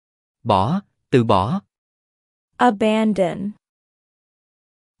Bỏ, từ bỏ. Abandon.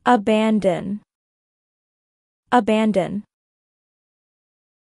 Abandon. Abandon.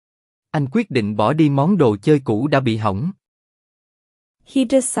 Anh quyết định bỏ đi món đồ chơi cũ đã bị hỏng. He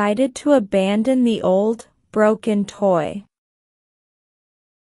decided to abandon the old, broken toy.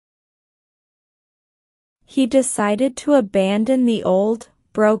 He decided to abandon the old,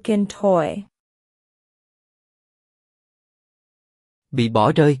 broken toy. Bị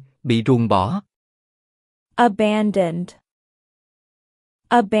bỏ rơi, bị ruồng bỏ. Abandoned.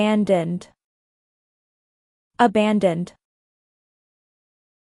 Abandoned. Abandoned.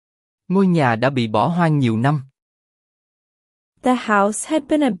 Ngôi nhà đã bị bỏ hoang nhiều năm. The house had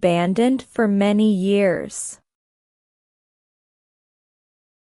been abandoned for many years.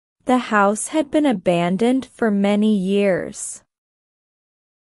 The house had been abandoned for many years.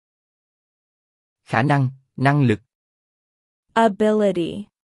 Khả năng, năng lực. Ability.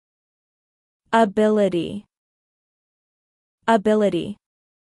 Ability. Ability.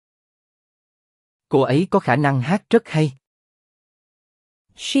 Cô ấy có khả năng hát rất hay.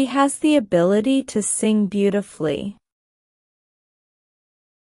 She has the ability to sing beautifully.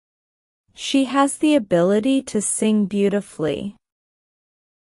 She has the ability to sing beautifully.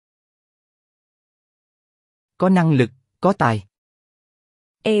 Có năng lực, có tài.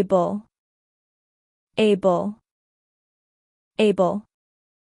 Able. Able. Able.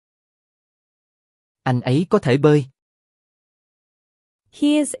 Anh ấy có thể bơi. He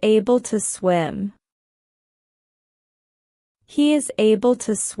is able to swim. He is able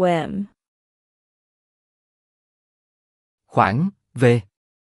to swim. Khoảng, về.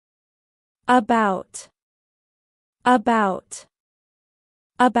 About. About.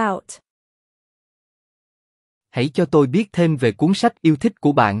 About. Hãy cho tôi biết thêm về cuốn sách yêu thích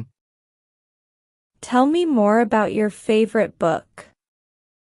của bạn. Tell me more about your favorite book.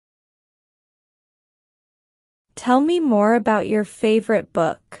 Tell me more about your favorite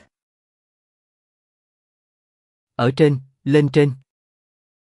book. Ở trên, lên trên.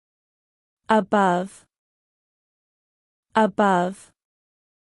 Above. Above.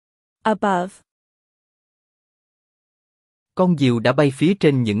 Above. Con diều đã bay phía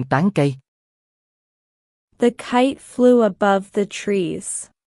trên những tán cây. The kite flew above the trees.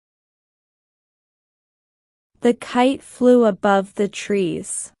 The kite flew above the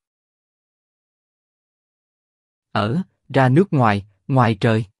trees. Ở, ra nước ngoài, ngoài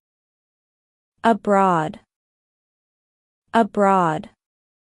trời. Abroad. Abroad.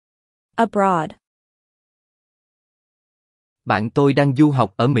 Abroad. Bạn tôi đang du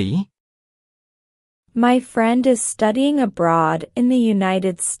học ở Mỹ. My friend is studying abroad in the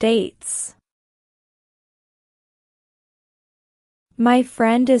United States. My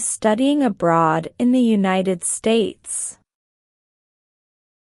friend is studying abroad in the United States.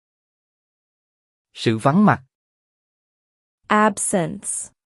 Sự vắng mặt.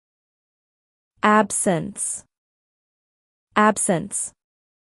 Absence. Absence. Absence.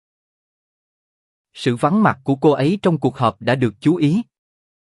 Sự vắng mặt của cô ấy trong cuộc họp đã được chú ý.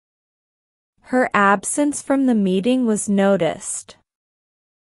 Her absence from the meeting was noticed.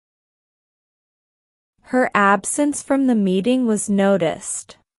 Her absence from the meeting was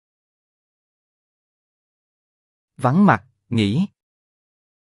noticed. Vắng mặt, nghỉ.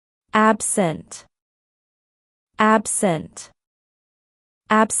 Absent. Absent.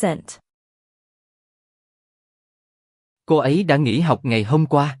 Absent. Cô ấy đã nghỉ học ngày hôm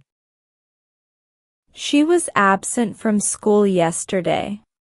qua. She was absent from school yesterday.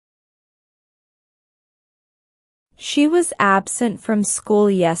 She was absent from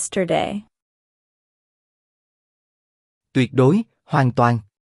school yesterday. Tuyệt đối, hoàn toàn.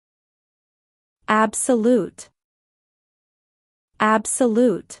 Absolute.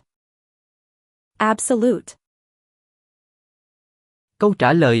 Absolute. Absolute. Câu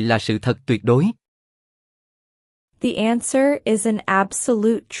trả lời là sự thật tuyệt đối. The answer is an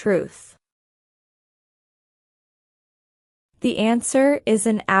absolute truth. The answer is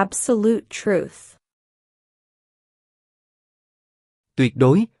an absolute truth. Tuyệt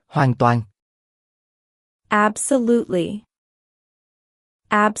đối, hoàn toàn. Absolutely.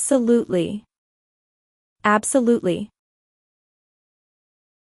 Absolutely. Absolutely.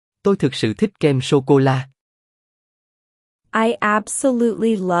 Tôi thực sự thích kem sô-cô-la. I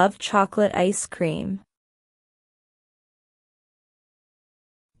absolutely love chocolate ice cream.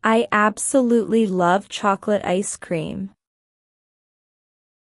 I absolutely love chocolate ice cream.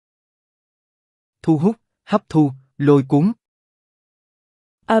 Thu hút, hấp thu, lôi cuốn.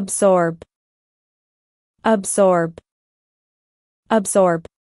 Absorb. Absorb. Absorb.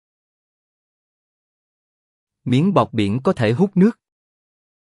 Miếng bọt biển có thể hút nước.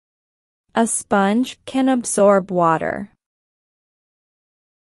 A sponge can absorb water.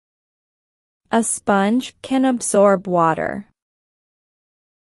 A sponge can absorb water.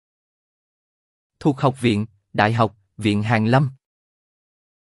 Thuộc học viện, đại học, viện hàn lâm.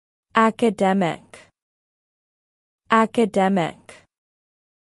 Academic. Academic.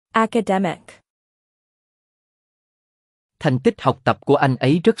 Academic. Thành tích học tập của anh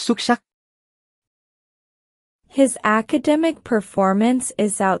ấy rất xuất sắc. His academic performance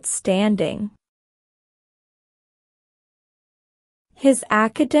is outstanding. His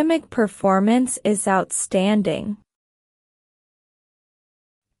academic performance is outstanding.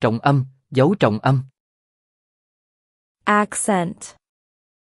 Trọng âm, dấu trọng âm. Accent.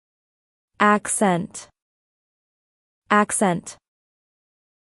 Accent. Accent.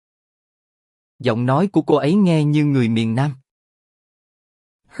 Giọng nói của cô ấy nghe như người miền Nam.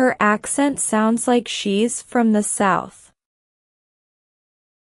 Her accent sounds like she's from the South.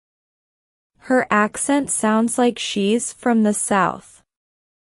 Her accent sounds like she's from the South.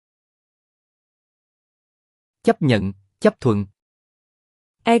 Chấp nhận, chấp thuận.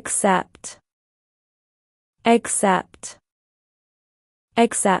 Accept. Accept.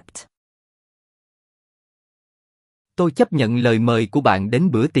 Accept. Tôi chấp nhận lời mời của bạn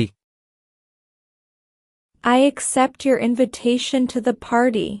đến bữa tiệc. I accept your invitation to the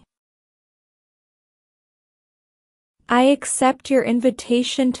party. I accept your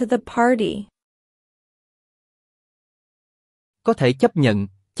invitation to the party. Có thể chấp nhận,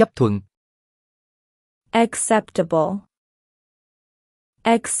 chấp thuận. Acceptable.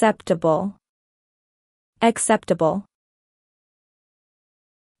 Acceptable. Acceptable.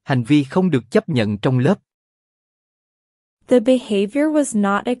 Hành vi không được chấp nhận trong lớp. The behavior was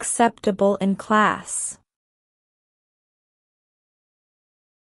not acceptable in class.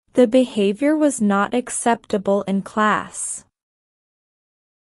 The behavior was not acceptable in class.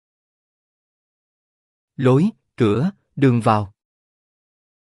 Lối, cửa, đường vào.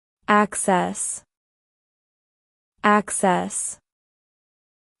 Access. Access.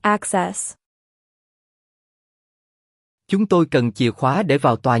 Access. Chúng tôi cần chìa khóa để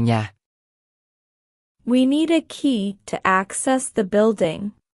vào tòa nhà. We need a key to access the building.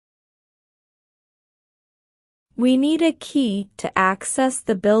 We need a key to access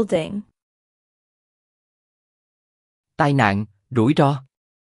the building. Tai nạn, rủi ro.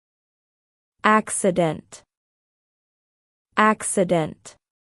 Accident. Accident.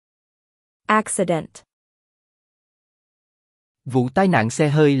 Accident. Vụ tai nạn xe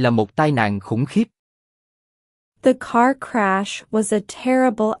hơi là một tai nạn khủng khiếp. The car crash was a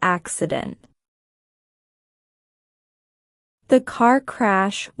terrible accident. The car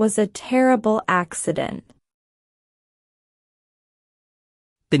crash was a terrible accident.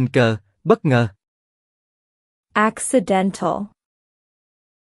 Tình cờ, bất ngờ. Accidental.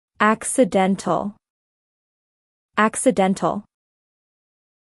 Accidental. Accidental.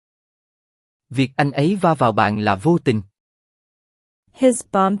 Việc anh ấy va vào bạn là vô tình. His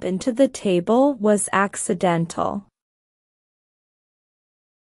bump into the table was accidental.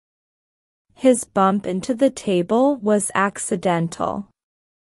 His bump into the table was accidental.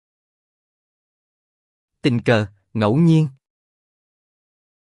 Tình cờ, ngẫu nhiên.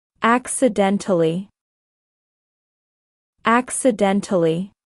 Accidentally.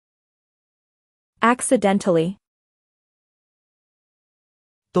 Accidentally. Accidentally.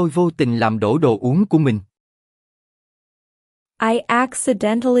 Tôi vô tình làm đổ đồ uống của mình. I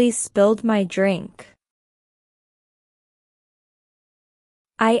accidentally spilled my drink.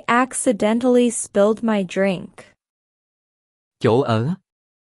 I accidentally spilled my drink. Chỗ ở.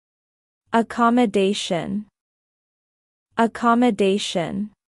 Accommodation. Accommodation.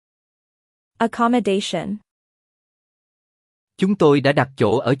 Accommodation. Chúng tôi đã đặt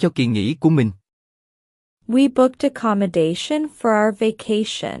chỗ ở cho kỳ nghỉ của mình. We booked accommodation for our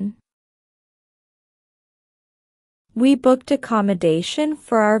vacation. We booked accommodation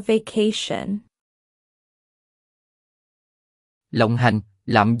for our vacation. Lộng hành,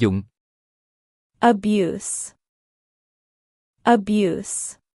 lạm dụng. Abuse.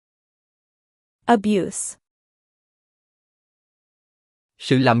 Abuse. Abuse.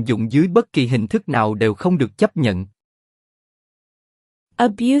 Sự lạm dụng dưới bất kỳ hình thức nào đều không được chấp nhận.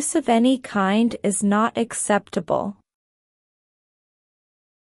 Abuse of any kind is not acceptable.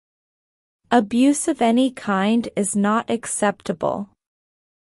 Abuse of any kind is not acceptable.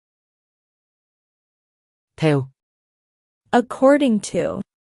 Theo. According to.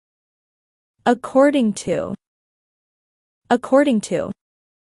 According to. According to.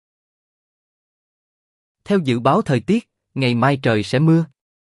 Theo dự báo thời tiết, ngày mai trời sẽ mưa.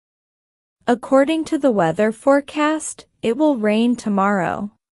 According to the weather forecast, it will rain tomorrow.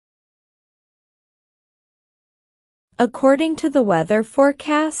 According to the weather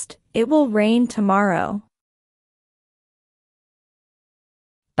forecast, it will rain tomorrow.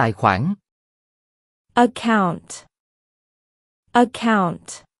 Tài khoản. Account.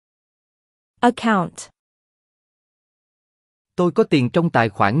 Account. Account. Tôi có tiền trong tài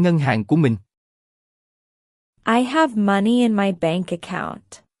khoản ngân hàng của mình. I have money in my bank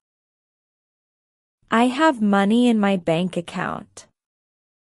account. I have money in my bank account.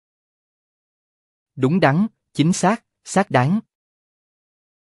 Đúng đắn, chính xác, xác đáng.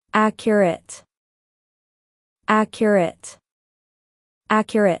 Accurate. Accurate.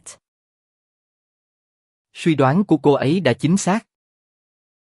 Accurate. Suy đoán của cô ấy đã chính xác.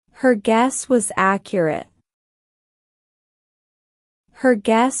 Her guess was accurate. Her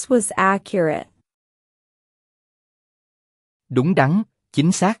guess was accurate. Đúng đắn,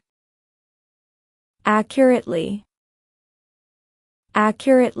 chính xác. Accurately.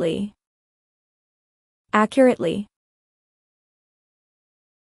 Accurately. Accurately.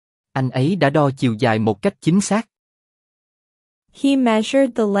 Anh ấy đã đo chiều dài một cách chính xác. He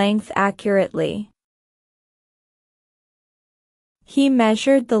measured the length accurately. He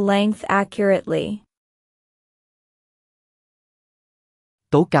measured the length accurately.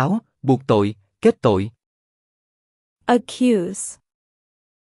 Tố cáo, buộc tội, kết tội. Accuse.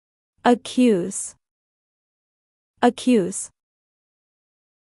 Accuse. Accuse.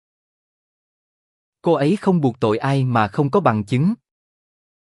 Cô ấy không buộc tội ai mà không có bằng chứng.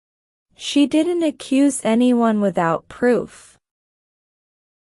 She didn't accuse anyone without proof.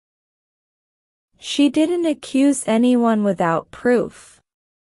 She didn't accuse anyone without proof.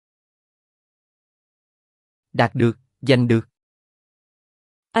 Đạt được, giành được.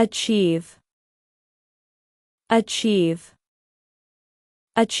 Achieve. Achieve.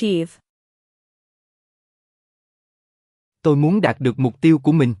 Achieve. Tôi muốn đạt được mục tiêu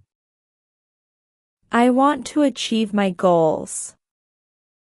của mình. I want to achieve my goals.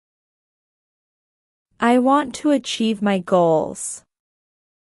 I want to achieve my goals.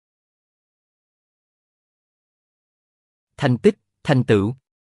 Thành tích, thành tựu.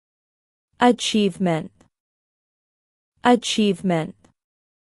 Achievement. Achievement.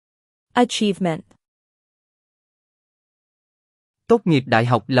 Achievement. Tốt nghiệp đại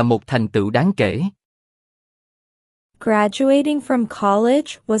học là một thành tựu đáng kể. Graduating from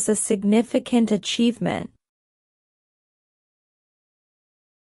college was a significant achievement.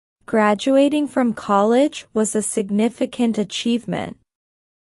 Graduating from college was a significant achievement.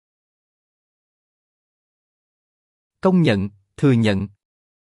 Công nhận, thừa nhận.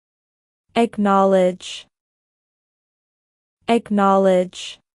 Acknowledge.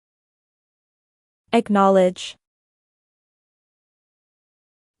 Acknowledge. Acknowledge.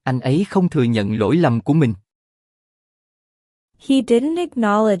 Anh ấy không thừa nhận lỗi lầm của mình. He didn't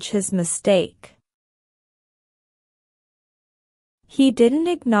acknowledge his mistake. He didn't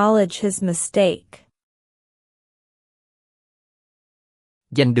acknowledge his mistake.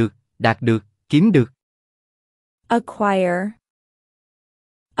 Giành được, đạt được, kiếm được. Acquire.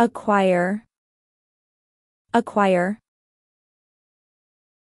 Acquire. Acquire.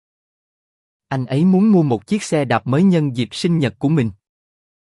 Anh ấy muốn mua một chiếc xe đạp mới nhân dịp sinh nhật của mình.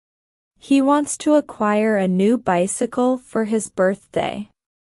 He wants to acquire a new bicycle for his birthday.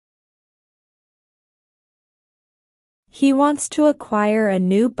 He wants to acquire a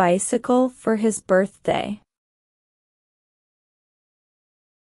new bicycle for his birthday.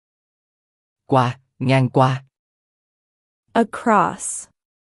 Qua, ngang qua. Across.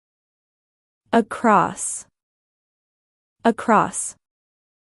 Across. Across.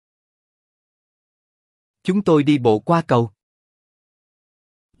 Chúng tôi đi bộ qua cầu.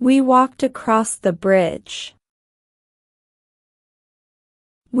 We walked across the bridge.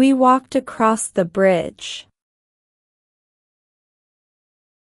 We walked across the bridge.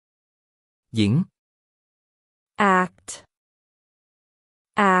 Diễn. Act.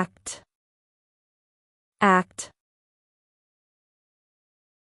 Act. Act.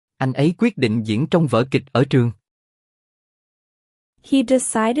 Anh ấy quyết định diễn trong vở kịch ở trường. He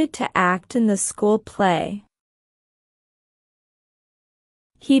decided to act in the school play.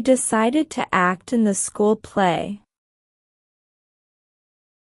 He decided to act in the school play.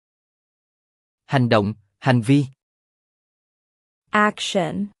 Hành động, hành vi.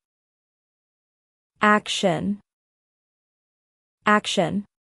 Action. Action. Action.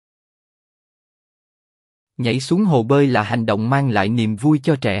 Nhảy xuống hồ bơi là hành động mang lại niềm vui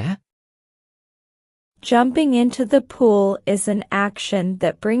cho trẻ. Jumping into the pool is an action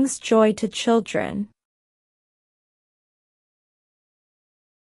that brings joy to children.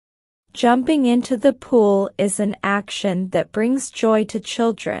 Jumping into the pool is an action that brings joy to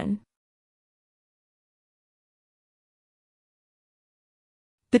children.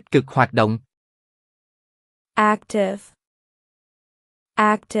 Tích cực hoạt động. active,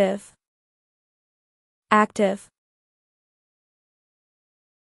 active, active.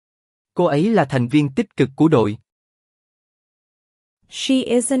 Cô ấy là thành viên tích cực của đội. She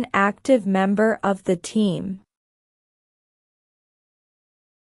is an active member of the team.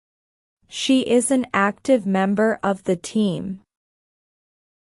 She is an active member of the team.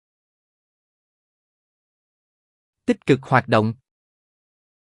 Tích cực hoạt động.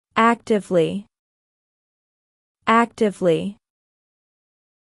 Actively, actively,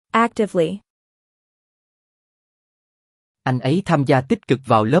 actively. Anh ấy tham gia tích cực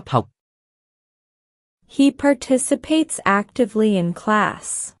vào lớp học. He participates actively in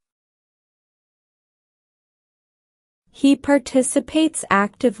class. He participates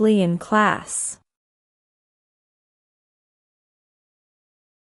actively in class.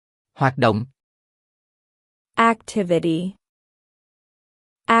 Hoạt động. Activity,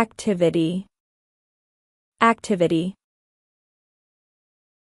 activity, activity.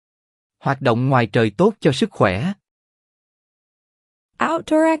 Hoạt động ngoài trời tốt cho sức khỏe.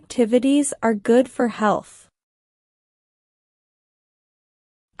 Outdoor activities are good for health.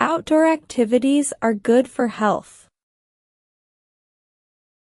 Outdoor activities are good for health.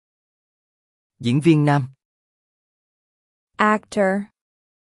 Diễn viên nam. Actor,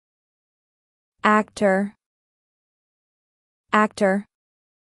 actor, actor.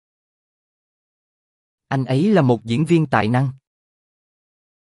 Anh ấy là một diễn viên tài năng.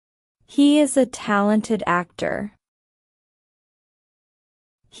 He is a talented actor.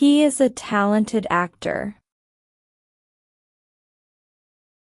 He is a talented actor.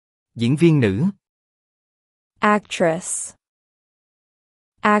 Diễn viên nữ. Actress,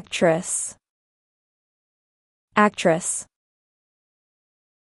 actress, actress.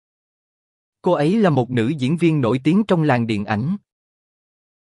 Cô ấy là một nữ diễn viên nổi tiếng trong làng điện ảnh.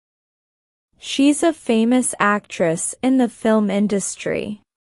 She's a famous actress in the film industry.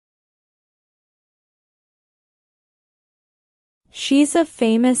 She's a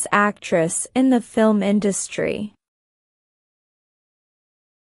famous actress in the film industry.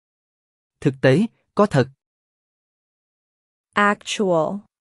 Thực tế, có thật. Actual,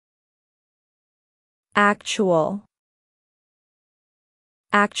 actual,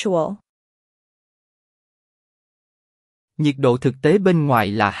 actual. Nhiệt độ thực tế bên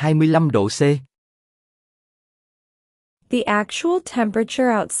ngoài là 25 độ C. The actual temperature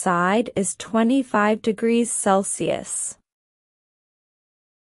outside is 25 degrees Celsius.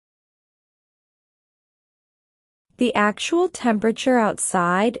 The actual temperature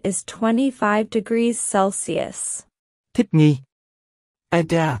outside is 25 degrees Celsius. Thích nghi.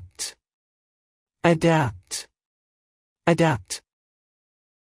 Adapt. Adapt. Adapt.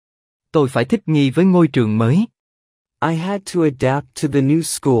 Tôi phải thích nghi với ngôi trường mới. I had to adapt to the new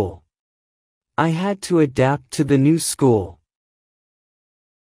school. I had to adapt to the new school.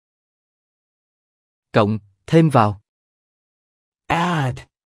 Cộng, thêm vào. Add.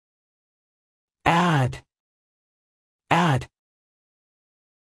 Add. Add.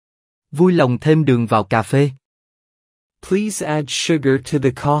 Vui lòng thêm đường vào cà phê. Please add sugar to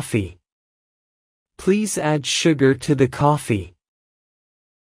the coffee. Please add sugar to the coffee.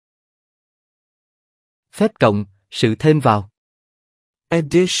 Phép cộng, sự thêm vào.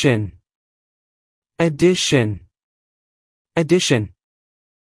 Addition. Addition. Addition.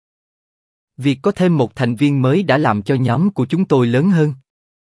 Việc có thêm một thành viên mới đã làm cho nhóm của chúng tôi lớn hơn.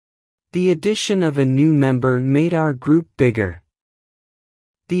 The addition of a new member made our group bigger.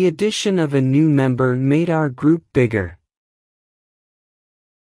 The addition of a new member made our group bigger.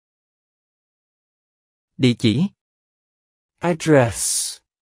 Địa chỉ. Address.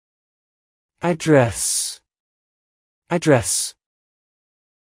 Address. Address.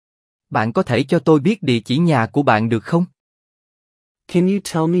 Bạn có thể cho tôi biết địa chỉ nhà của bạn được không? Can you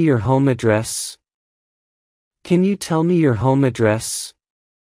tell me your home address? Can you tell me your home address?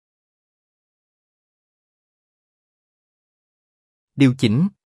 Điều chỉnh.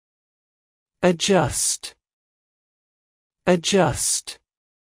 Adjust. Adjust.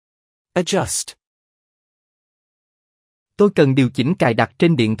 Adjust. Tôi cần điều chỉnh cài đặt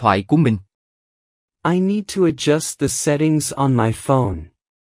trên điện thoại của mình. I need to adjust the settings on my phone.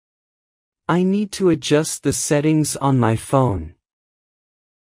 I need to adjust the settings on my phone.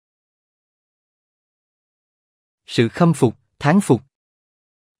 Sự khâm phục, thán phục.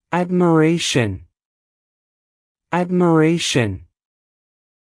 Admiration. Admiration.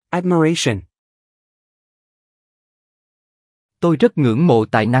 Admiration. Tôi rất ngưỡng mộ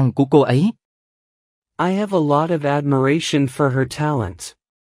tài năng của cô ấy. I have a lot of admiration for her talent.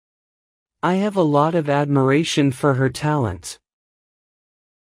 I have a lot of admiration for her talent.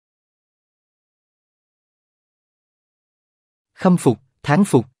 Khâm phục, thán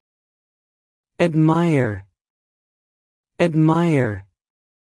phục. Admire. Admire.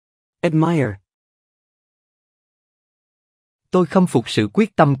 Admire. Tôi khâm phục sự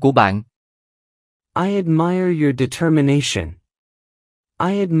quyết tâm của bạn. I admire your determination.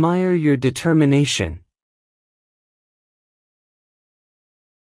 I admire your determination.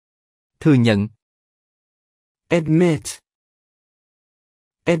 Thừa nhận. Admit.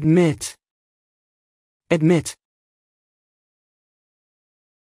 Admit. Admit.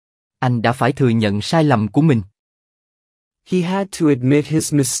 Anh đã phải thừa nhận sai lầm của mình. He had to admit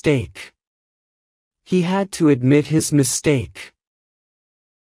his mistake. He had to admit his mistake.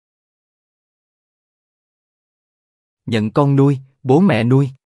 Nhận con nuôi, bố mẹ nuôi.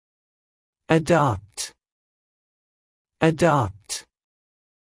 Adopt. Adopt.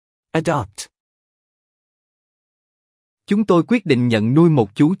 Adopt. Chúng tôi quyết định nhận nuôi một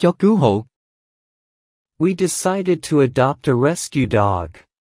chú chó cứu hộ. We decided to adopt a rescue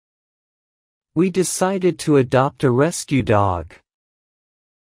dog. We decided to adopt a rescue dog.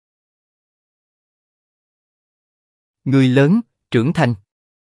 Người lớn, trưởng thành.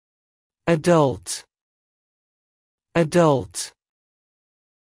 Adult. Adult.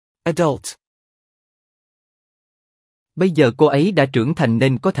 Adult. Bây giờ cô ấy đã trưởng thành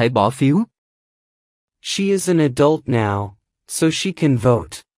nên có thể bỏ phiếu. She is an adult now, so she can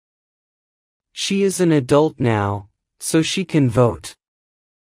vote. She is an adult now, so she can vote.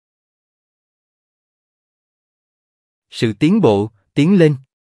 Sự tiến bộ, tiến lên.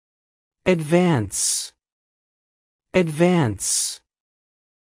 Advance. Advance.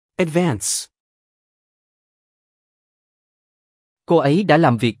 Advance. Cô ấy đã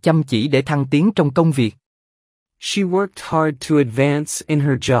làm việc chăm chỉ để thăng tiến trong công việc. She worked hard to advance in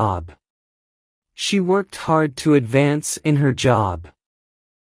her job. She worked hard to advance in her job.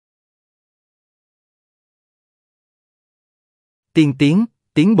 Tiên tiến,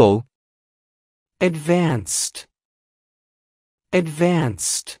 tiến bộ. Advanced.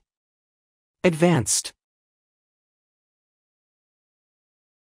 Advanced. Advanced.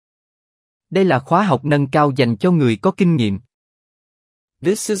 Đây là khóa học nâng cao dành cho người có kinh nghiệm.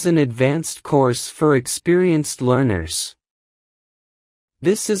 This is an advanced course for experienced learners.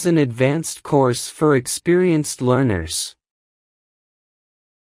 This is an advanced course for experienced learners.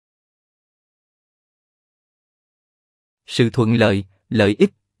 Sự thuận lợi, lợi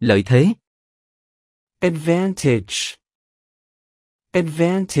ích, lợi thế. Advantage.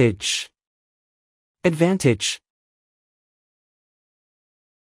 Advantage. Advantage.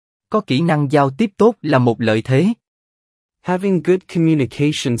 Có kỹ năng giao tiếp tốt là một lợi thế. Having good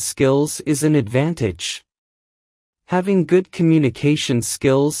communication skills is an advantage. Having good communication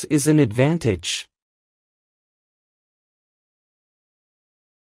skills is an advantage.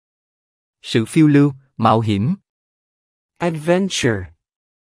 Sự phiêu lưu, mạo hiểm. Adventure.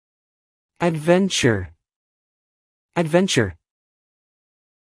 Adventure. Adventure.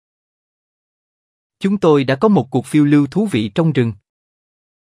 Chúng tôi đã có một cuộc phiêu lưu thú vị trong rừng.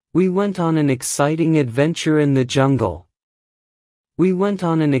 We went on an exciting adventure in the jungle. We went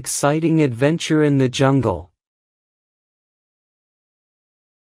on an exciting adventure in the jungle.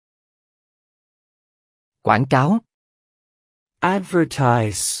 Quảng cáo.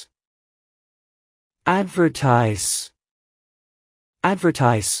 Advertise. Advertise.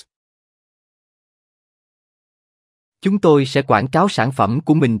 Advertise. Chúng tôi sẽ quảng cáo sản phẩm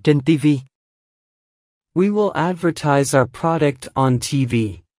của mình trên TV. We will advertise our product on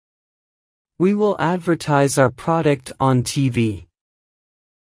TV. We will advertise our product on TV.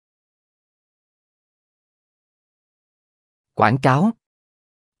 Quảng cáo.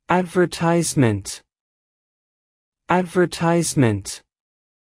 Advertisement. Advertisement.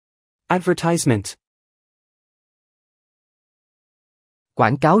 Advertisement.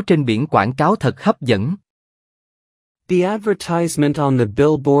 Quảng cáo trên biển quảng cáo thật hấp dẫn. The advertisement on the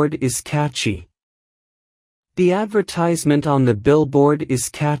billboard is catchy. The advertisement on the billboard is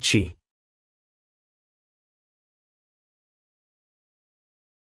catchy.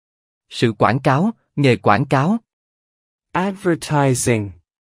 Sự quảng cáo, nghề quảng cáo. Advertising.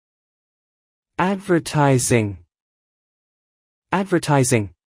 Advertising. Advertising.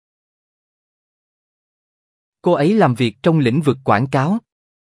 Cô ấy làm việc trong lĩnh vực quảng cáo.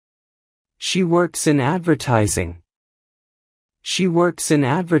 She works in advertising. She works in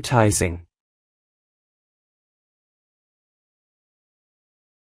advertising.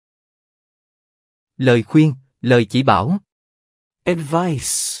 Lời khuyên, lời chỉ bảo.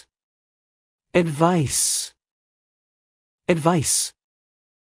 Advice. Advice. Advice.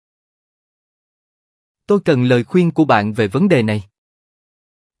 Tôi cần lời khuyên của bạn về vấn đề này.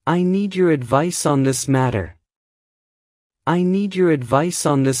 I need your advice on this matter. I need your advice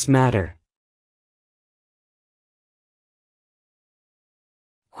on this matter.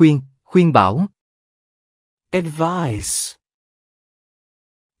 Khuyên bảo. Advise.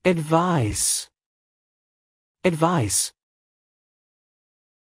 Advise. Advice.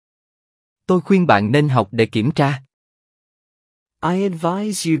 Tôi khuyên bạn nên học để kiểm tra. I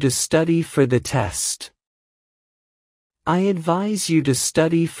advise you to study for the test. I advise you to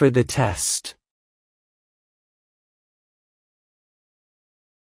study for the test.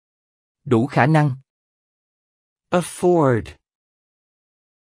 Đủ khả năng. Afford.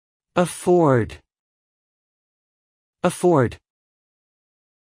 Afford. Afford.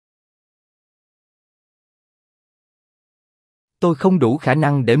 Tôi không đủ khả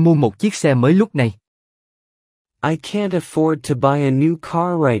năng để mua một chiếc xe mới lúc này. I can't afford to buy a new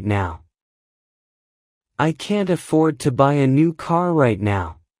car right now. I can't afford to buy a new car right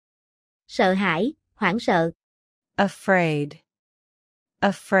now. Sợ hãi, hoảng sợ. Afraid.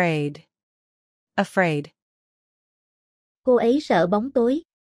 Afraid. Afraid. Cô ấy sợ bóng tối.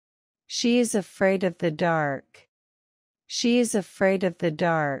 She is afraid of the dark. She is afraid of the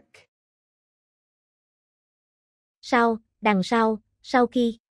dark. Sau, đằng sau, sau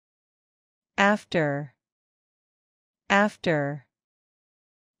khi. After. After.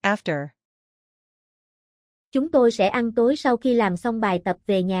 After. Chúng tôi sẽ ăn tối sau khi làm xong bài tập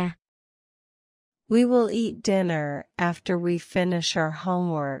về nhà. We will eat dinner after we finish our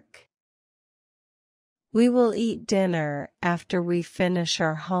homework. We will eat dinner after we finish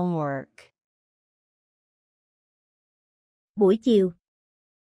our homework. Buổi chiều.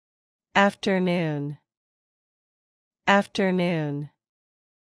 Afternoon. Afternoon.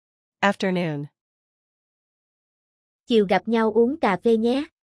 Afternoon. Chiều gặp nhau uống cà phê nhé.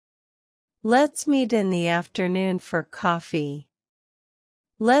 Let's meet in the afternoon for coffee.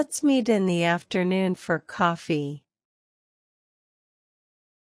 Let's meet in the afternoon for coffee.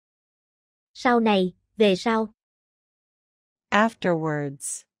 Sau này, về sau.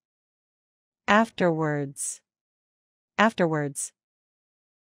 Afterwards. Afterwards. Afterwards.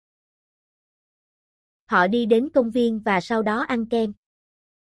 Họ đi đến công viên và sau đó ăn kem.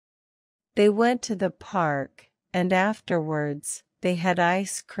 They went to the park, and afterwards, they had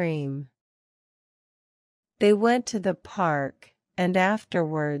ice cream. They went to the park, and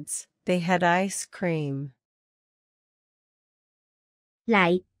afterwards, they had ice cream.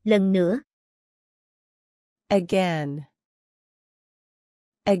 Lại, lần nữa. Again.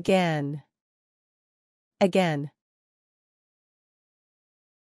 Again. Again.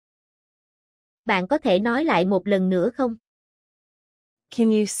 Bạn có thể nói lại một lần nữa không? Can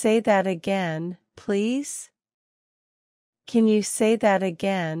you say that again, please? Can you say that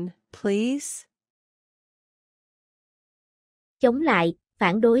again, please? Chống lại,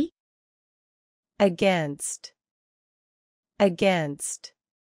 phản đối. Against. Against.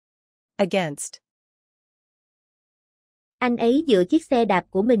 Against. Anh ấy dựa chiếc xe đạp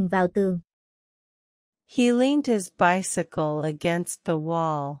của mình vào tường. He leaned his bicycle against the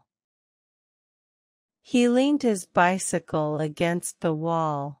wall. He leaned his bicycle against the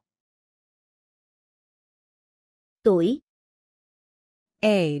wall. Tuổi.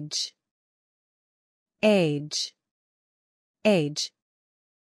 Age. Age. Age.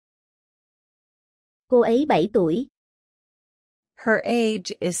 Cô ấy 7 tuổi. Her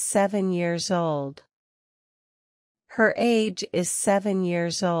age is 7 years old. Her age is 7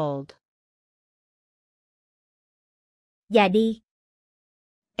 years old. Già đi.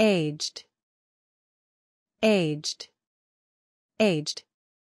 Aged. Aged. Aged.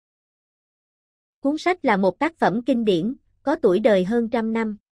 Cuốn sách là một tác phẩm kinh điển, có tuổi đời hơn 100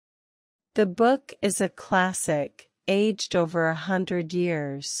 năm. The book is a classic, aged over 100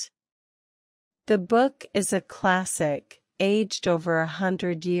 years. The book is a classic, aged over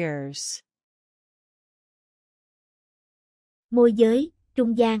 100 years. Môi giới,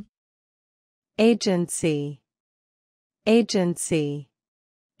 trung gian. Agency. Agency.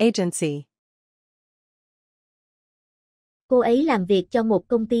 Agency. Cô ấy làm việc cho một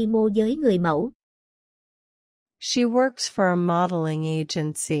công ty môi giới người mẫu. She works for a modeling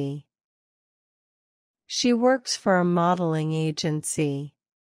agency. She works for a modeling agency.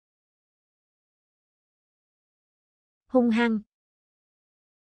 Hung hăng.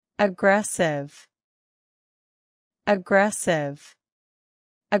 Aggressive. Aggressive.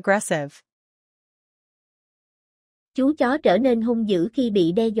 Aggressive. Chú chó trở nên hung dữ khi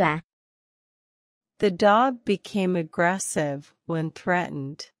bị đe dọa. The dog became aggressive when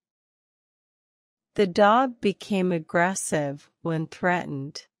threatened. The dog became aggressive when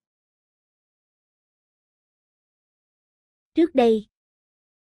threatened. Trước đây.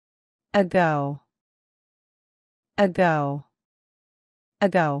 Ago. Ago.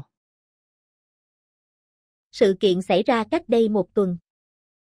 Ago. Sự kiện xảy ra cách đây một tuần.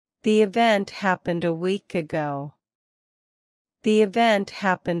 The event happened a week ago. The event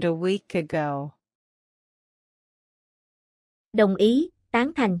happened a week ago. Đồng ý,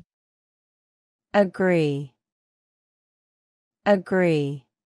 tán thành. Agree. Agree.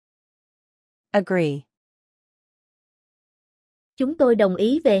 Agree. Chúng tôi đồng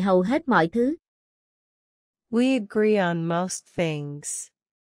ý về hầu hết mọi thứ. We agree on most things.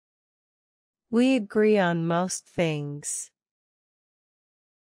 We agree on most things.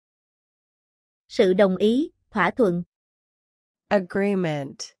 Sự đồng ý, thỏa thuận.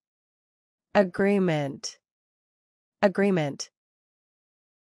 Agreement. Agreement. Agreement.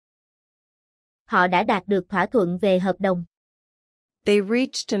 Họ đã đạt được thỏa thuận về hợp đồng. They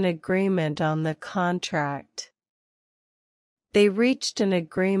reached an agreement on the contract. They reached an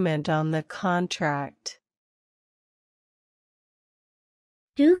agreement on the contract.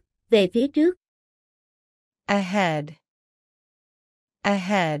 Trước, về phía trước. Ahead.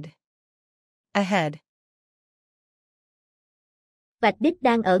 Ahead. Ahead. Vạch đích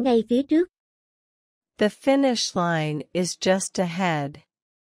đang ở ngay phía trước. The finish line is just ahead.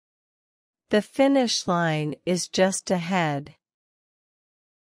 The finish line is just ahead.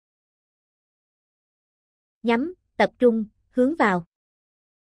 Nhắm, tập trung, hướng vào.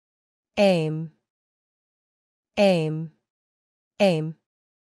 Aim. Aim. Aim.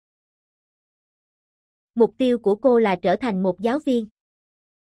 Mục tiêu của cô là trở thành một giáo viên.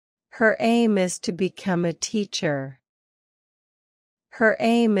 Her aim is to become a teacher. Her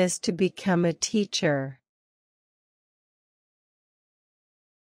aim is to become a teacher.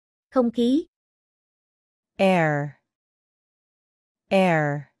 Không khí. Air.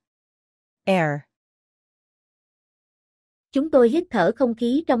 Air. Air. Chúng tôi hít thở không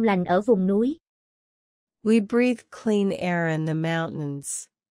khí trong lành ở vùng núi. We breathe clean air in the mountains.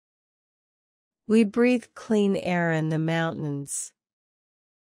 We breathe clean air in the mountains.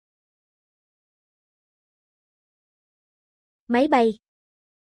 Máy bay.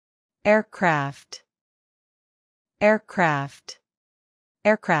 Aircraft. Aircraft.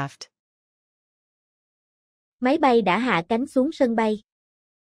 Aircraft. Máy bay đã hạ cánh xuống sân bay.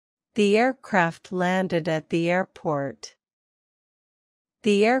 The aircraft landed at the airport.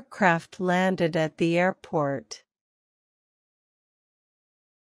 The aircraft landed at the airport.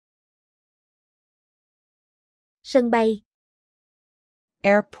 Sân bay.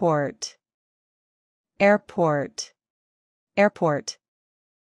 Airport. Airport. Airport.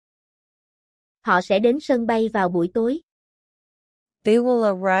 Họ sẽ đến sân bay vào buổi tối. They will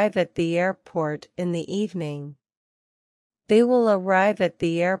arrive at the airport in the evening. They will arrive at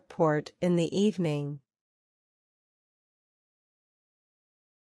the airport in the evening.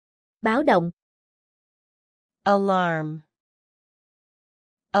 Báo động. Alarm.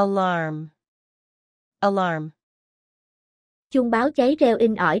 Alarm. Alarm. Chuông báo cháy reo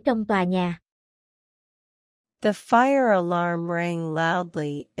inh ỏi trong tòa nhà. The fire alarm rang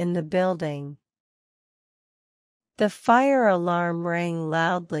loudly in the building. The fire alarm rang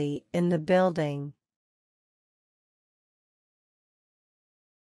loudly in the building.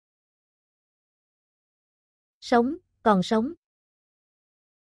 Sống, còn sống.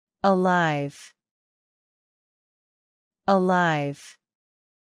 Alive. Alive.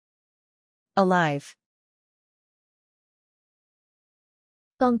 Alive.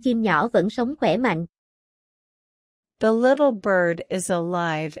 Con chim nhỏ vẫn sống khỏe mạnh. The little bird is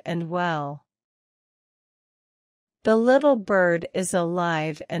alive and well. The little bird is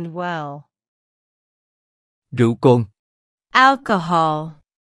alive and well. Rượu cồn. Alcohol.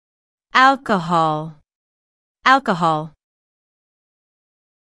 Alcohol. Alcohol.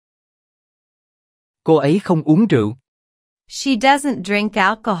 Cô ấy không uống rượu. She doesn't drink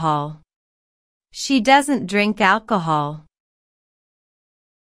alcohol. She doesn't drink alcohol.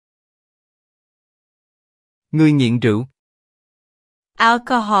 Người nghiện rượu.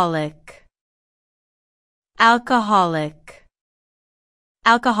 Alcoholic. Alcoholic.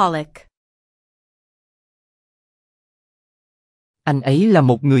 Alcoholic. Anh ấy là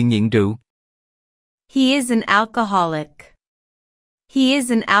một người nghiện rượu. He is an alcoholic. He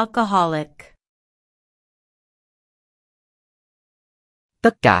is an alcoholic.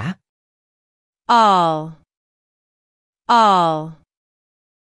 Tất cả. All. All.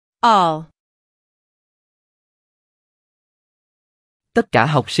 All. Tất cả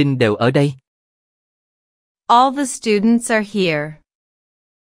học sinh đều ở đây. All the students are here.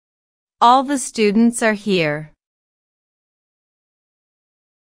 All the students are here.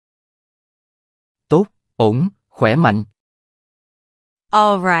 Tốt, ổn, khỏe mạnh.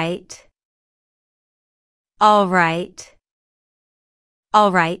 All right. All right.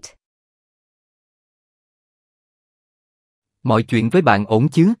 All right. Mọi chuyện với bạn ổn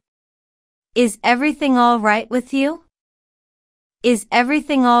chứ? Is everything all right with you? Is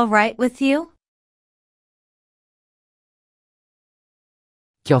everything all right with you?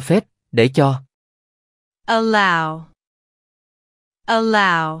 Cho phép, để cho. Allow.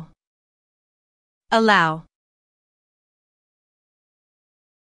 Allow. Allow.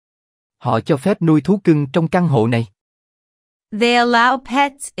 Họ cho phép nuôi thú cưng trong căn hộ này. They allow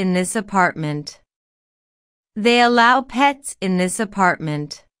pets in this apartment. They allow pets in this apartment.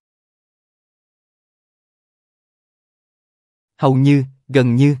 Hầu như,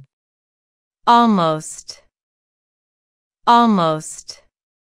 gần như. Almost. Almost.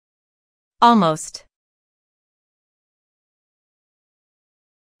 Almost.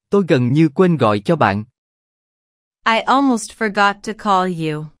 Tôi gần như quên gọi cho bạn. I almost forgot to call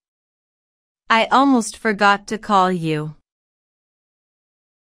you. I almost forgot to call you.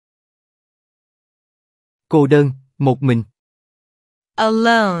 Cô đơn, một mình.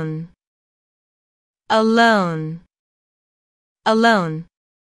 Alone. Alone. Alone.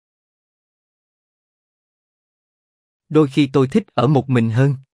 Đôi khi tôi thích ở một mình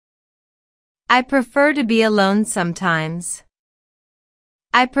hơn. I prefer to be alone sometimes.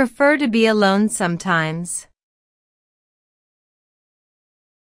 I prefer to be alone sometimes.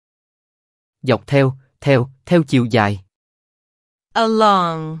 Dọc theo, theo chiều dài.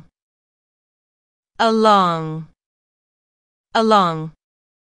 Along. Along. Along.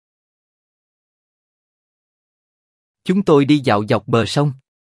 Chúng tôi đi dạo dọc bờ sông.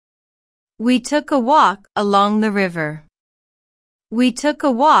 We took a walk along the river. We took a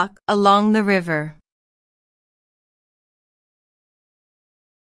walk along the river.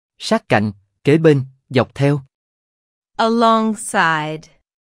 Sát cạnh, kế bên, dọc theo. Alongside.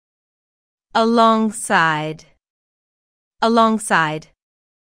 Alongside. Alongside.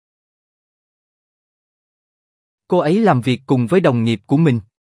 Cô ấy làm việc cùng với đồng nghiệp của mình.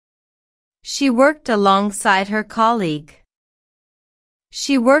 She worked alongside her colleague.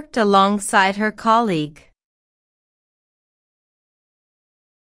 She worked alongside her colleague.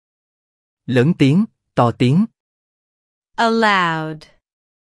 Lớn tiếng, to tiếng. Allowed.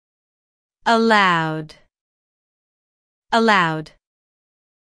 Allowed. Allowed.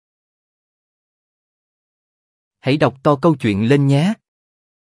 Hãy đọc to câu chuyện lên nhé.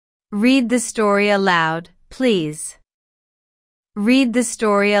 Read the story aloud, please. Read the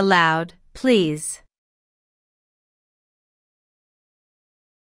story aloud, please.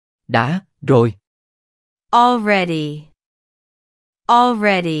 Đã, rồi. Already.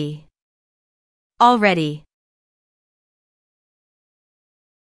 Already. Already.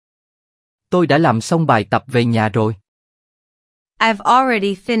 Tôi đã làm xong bài tập về nhà rồi. I've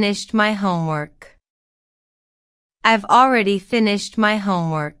already finished my homework. I've already finished my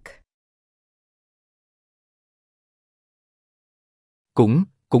homework.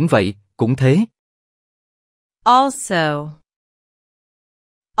 Cũng vậy, cũng thế. Also.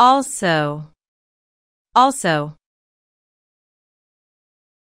 Also. Also.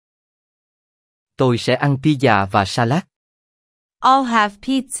 Tôi sẽ ăn pizza và salad. I'll have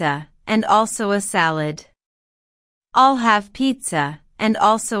pizza and also a salad. I'll have pizza and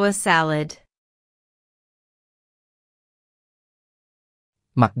also a salad.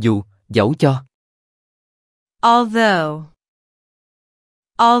 Mặc dù, dẫu cho. Although.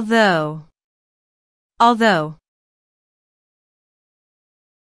 Although. Although.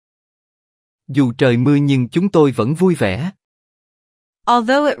 Dù trời mưa nhưng chúng tôi vẫn vui vẻ.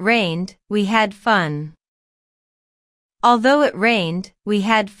 Although it rained, we had fun. Although it rained, we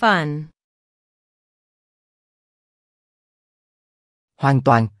had fun. Hoàn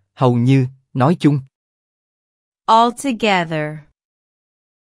toàn, hầu như, nói chung. Altogether.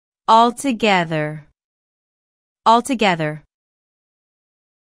 Altogether. Altogether.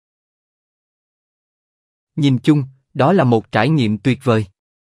 Nhìn chung, đó là một trải nghiệm tuyệt vời.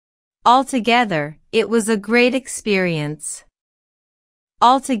 Altogether, it was a great experience.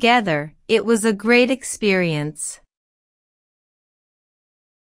 Altogether, it was a great experience.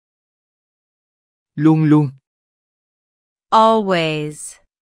 Luôn luôn. Always.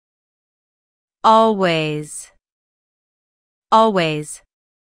 Always. Always.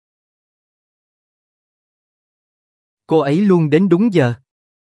 Cô ấy luôn đến đúng giờ.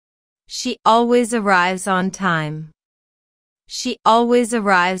 She always arrives on time. She always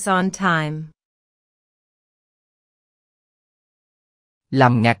arrives on time.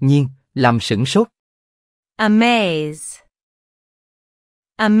 Làm ngạc nhiên, làm sửng sốt. Amaze.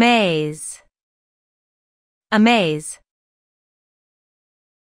 Amaze. Amaze.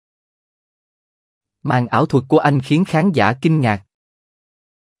 Màn ảo thuật của anh khiến khán giả kinh ngạc.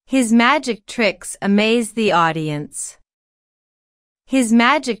 His magic tricks amaze the audience. His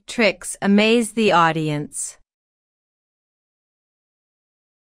magic tricks amaze the audience.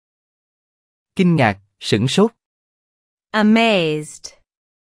 Kinh ngạc, sửng sốt. Amazed.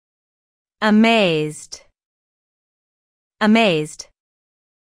 Amazed. Amazed.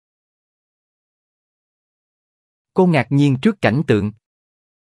 Cô ngạc nhiên trước cảnh tượng.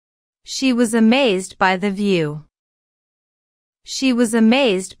 She was amazed by the view. She was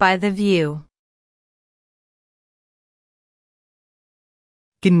amazed by the view.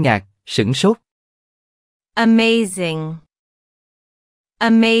 Kinh ngạc, sửng sốt. Amazing.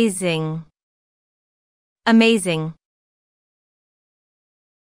 Amazing. Amazing.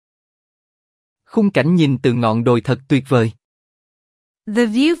 Khung cảnh nhìn từ ngọn đồi thật tuyệt vời. The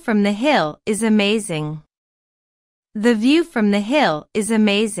view from the hill is amazing. The view from the hill is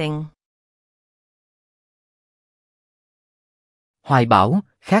amazing. Hoài bão,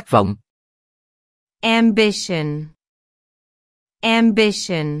 khát vọng. Ambition.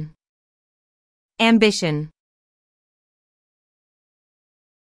 Ambition. Ambition.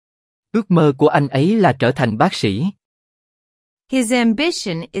 Ước mơ của anh ấy là trở thành bác sĩ. His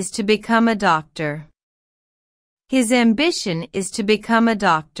ambition is to become a doctor. His ambition is to become a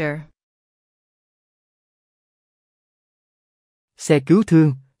doctor. Xe cứu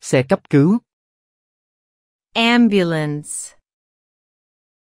thương, xe cấp cứu. Ambulance.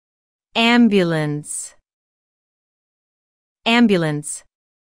 Ambulance. Ambulance.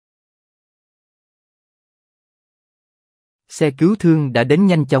 Xe cứu thương đã đến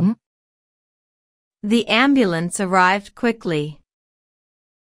nhanh chóng. The ambulance arrived quickly.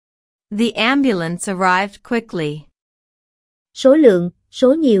 The ambulance arrived quickly. Số lượng,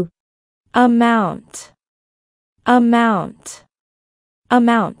 số nhiều. Amount. Amount.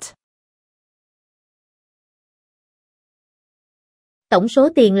 Amount. Tổng số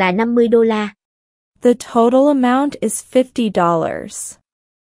tiền là $50. The total amount is $50.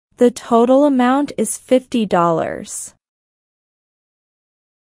 The total amount is $50.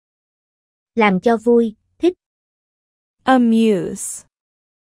 Làm cho vui, thích. Amuse.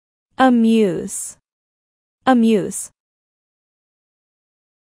 Amuse. Amuse.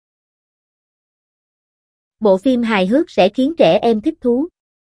 Bộ phim hài hước sẽ khiến trẻ em thích thú.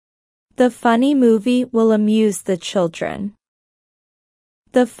 The funny movie will amuse the children.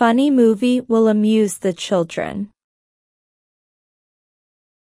 The funny movie will amuse the children.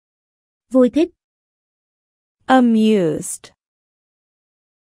 Vui thích. Amused.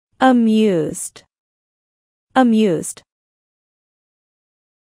 Amused. Amused.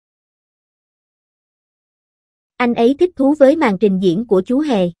 Anh ấy thích thú với màn trình diễn của chú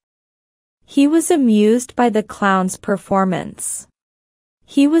hề. He was amused by the clown's performance.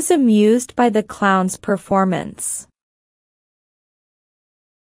 He was amused by the clown's performance.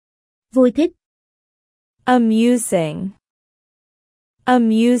 Vui thích. Amusing.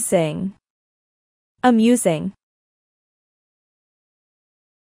 Amusing. Amusing.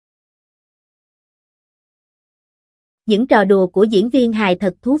 Những trò đùa của diễn viên hài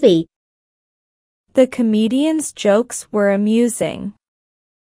thật thú vị. The comedian's jokes were amusing.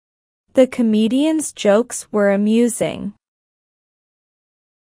 The comedian's jokes were amusing.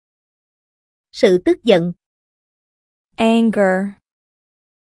 Sự tức giận. Anger.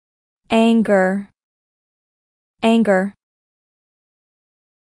 Anger. Anger.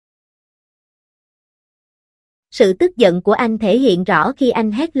 Sự tức giận của anh thể hiện rõ khi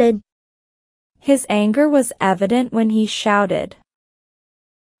anh hét lên. His anger was evident when he shouted.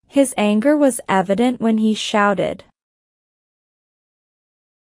 His anger was evident when he shouted.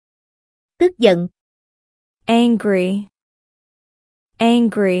 Tức giận. Angry.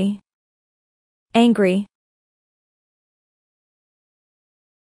 Angry. Angry.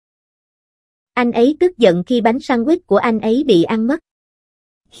 Anh ấy tức giận khi bánh sandwich của anh ấy bị ăn mất.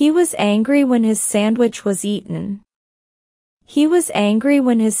 He was angry when his sandwich was eaten. He was angry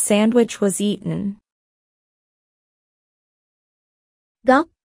when his sandwich was eaten. Góc.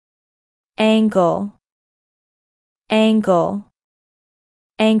 Angle. Angle.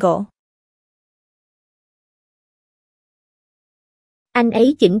 Angle. Anh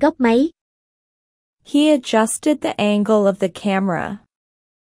ấy chỉnh góc máy. He adjusted the angle of the camera.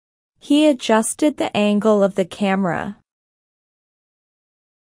 He adjusted the angle of the camera.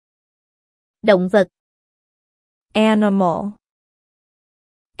 Động vật. Animal.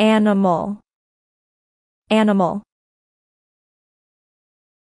 Animal. Animal.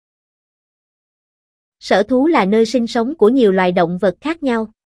 Sở thú là nơi sinh sống của nhiều loài động vật khác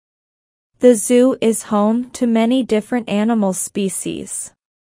nhau. The zoo is home to many different animal species.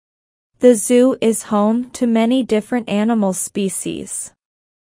 The zoo is home to many different animal species.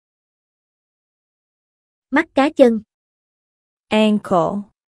 Mắt cá chân. Ankle,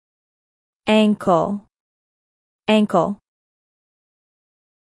 ankle, ankle.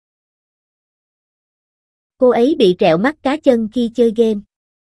 Cô ấy bị trẹo mắt cá chân khi chơi game.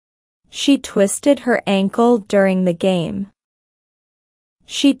 She twisted her ankle during the game.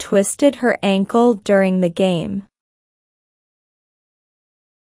 She twisted her ankle during the game.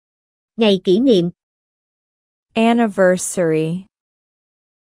 Ngày kỷ niệm. Anniversary,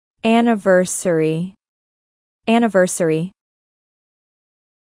 anniversary, anniversary.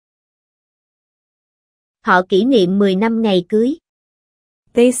 Họ kỷ niệm 10 năm ngày cưới.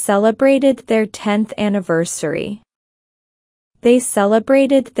 They celebrated their 10th anniversary. They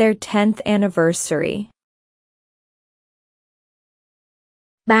celebrated their 10th anniversary.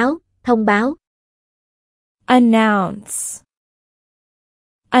 Báo, thông báo. Announce,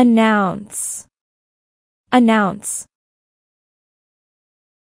 announce, announce.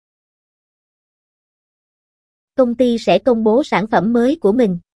 Công ty sẽ công bố sản phẩm mới của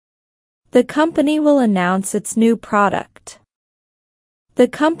mình. The company will announce its new product. The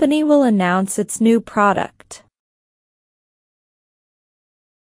company will announce its new product.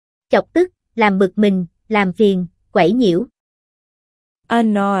 Chọc tức, làm bực mình, làm phiền, quấy nhiễu.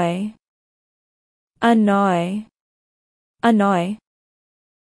 Annoy, annoy, annoy.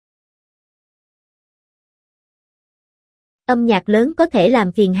 Âm nhạc lớn có thể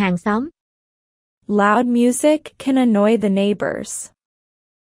làm phiền hàng xóm. Loud music can annoy the neighbors.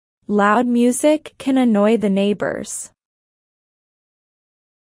 Loud music can annoy the neighbors.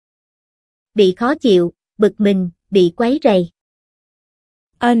 Bị khó chịu, bực mình, bị quấy rầy.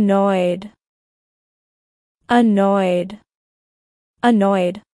 Annoyed, annoyed,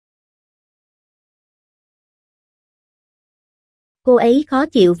 annoyed. Cô ấy khó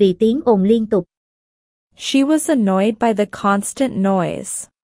chịu vì tiếng ồn liên tục. She was annoyed by the constant noise.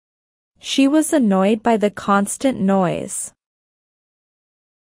 She was annoyed by the constant noise.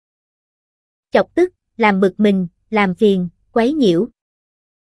 Chọc tức, làm bực mình, làm phiền, quấy nhiễu.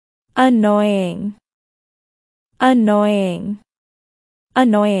 Annoying, annoying,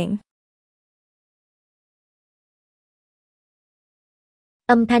 annoying.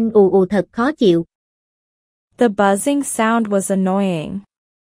 Âm thanh ù ù thật khó chịu. The buzzing sound was annoying.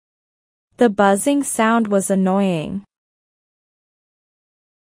 The buzzing sound was annoying.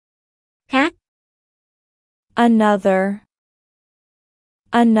 Khác. Another,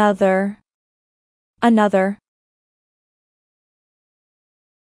 another, another.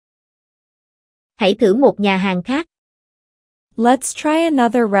 Hãy thử một nhà hàng khác. Let's try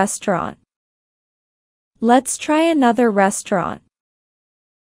another restaurant. Let's try another restaurant.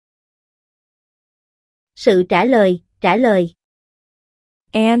 Sự trả lời, trả lời.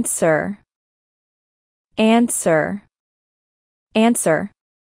 Answer, answer, answer.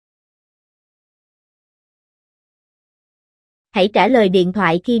 Hãy trả lời điện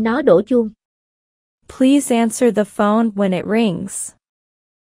thoại khi nó đổ chuông. Please answer the phone when it rings.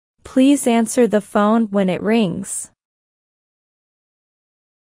 Please answer the phone when it rings.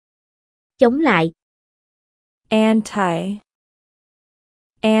 Chống lại. Anti,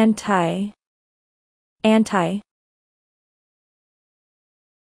 anti, anti.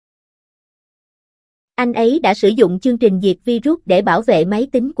 Anh ấy đã sử dụng chương trình diệt virus để bảo vệ máy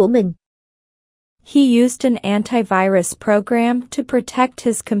tính của mình. He used an antivirus program to protect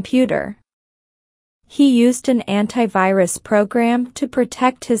his computer. He used an antivirus program to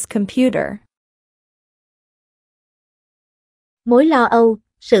protect his computer. Mối lo âu,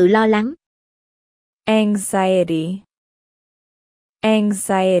 sự lo lắng. Anxiety,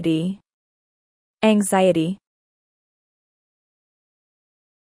 anxiety, anxiety.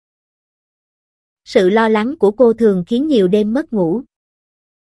 Sự lo lắng của cô thường khiến nhiều đêm mất ngủ.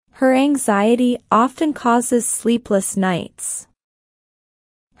 Her anxiety often causes sleepless nights.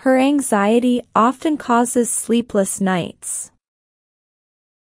 Her anxiety often causes sleepless nights.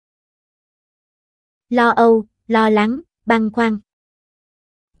 Lo âu, lo lắng, băn khoăn.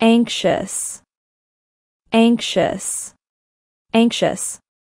 Anxious, anxious, anxious.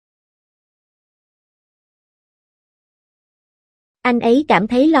 Anh ấy cảm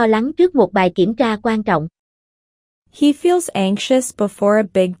thấy lo lắng trước một bài kiểm tra quan trọng. He feels anxious before a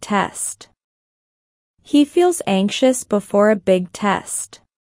big test. He feels anxious before a big test.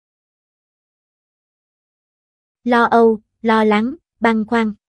 Lo âu, lo lắng, băn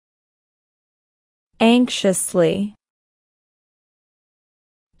khoăn. Anxiously,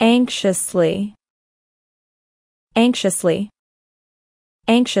 anxiously, anxiously,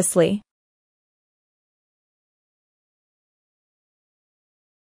 anxiously.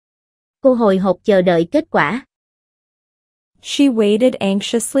 Cô hồi hộp chờ đợi kết quả. She waited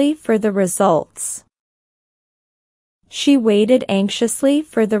anxiously for the results. She waited anxiously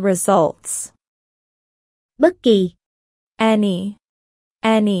for the results. Bất kỳ. Any.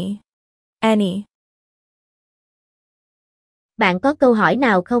 Any. Any. Bạn có câu hỏi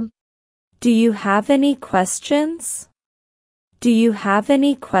nào không? Do you have any questions? Do you have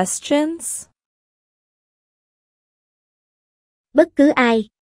any questions? Bất cứ ai.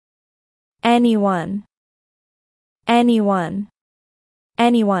 Anyone. Anyone.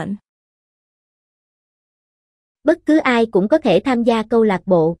 Anyone. Bất cứ ai cũng có thể tham gia câu lạc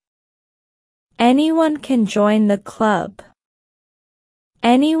bộ. Anyone can join the club.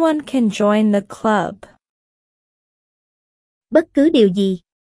 Anyone can join the club. Bất cứ điều gì.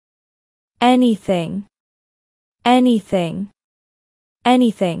 Anything. Anything.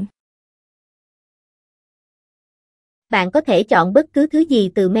 Anything. Bạn có thể chọn bất cứ thứ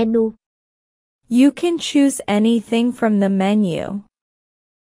gì từ menu. You can choose anything from the menu.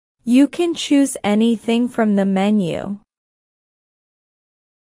 You can choose anything from the menu.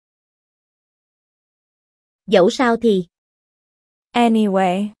 Dẫu sao thì.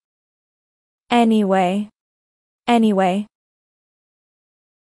 Anyway. Anyway. Anyway.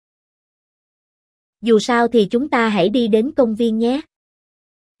 Dù sao thì chúng ta hãy đi đến công viên nhé.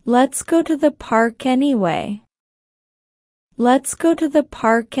 Let's go to the park anyway. Let's go to the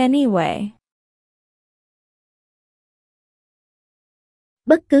park anyway.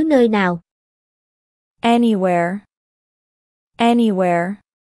 Bất cứ nơi nào. Anywhere. Anywhere.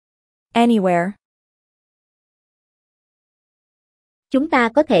 Anywhere. Chúng ta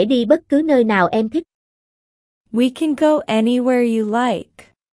có thể đi bất cứ nơi nào em thích. We can go anywhere you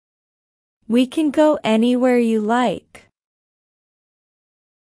like. We can go anywhere you like.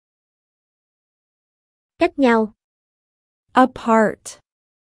 Cách nhau. Apart.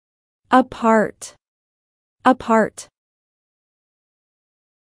 Apart. Apart.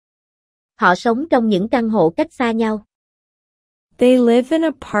 Họ sống trong những căn hộ cách xa nhau. They live in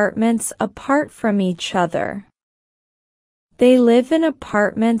apartments apart from each other. They live in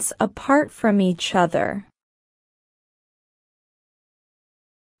apartments apart from each other.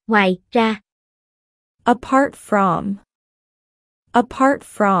 Ngoài ra. Apart from. Apart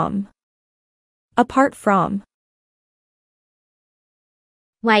from. Apart from.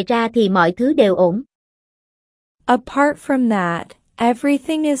 Ngoài ra thì mọi thứ đều ổn. Apart from that,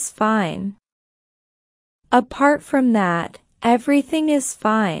 everything is fine. Apart from that, everything is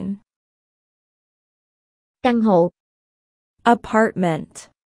fine. Căn hộ. Apartment.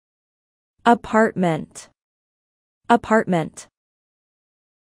 Apartment. Apartment.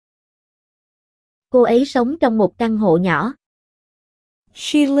 Cô ấy sống trong một căn hộ nhỏ.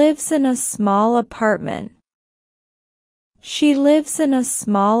 She lives in a small apartment. She lives in a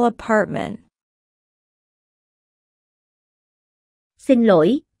small apartment. Xin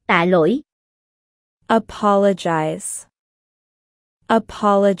lỗi, tạ lỗi. Apologize.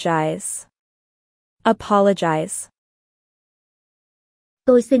 Apologize. Apologize.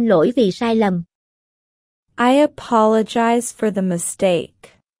 Tôi xin lỗi vì sai lầm. I apologize for the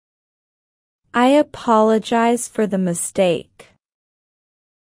mistake. I apologize for the mistake.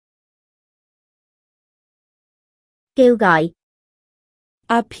 Kêu gọi.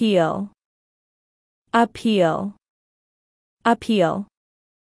 Appeal. Appeal. Appeal.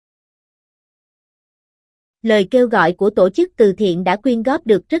 Lời kêu gọi của tổ chức từ thiện đã quyên góp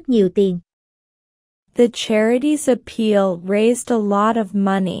được rất nhiều tiền. The charity's appeal raised a lot of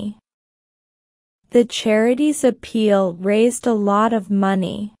money. The charity's appeal raised a lot of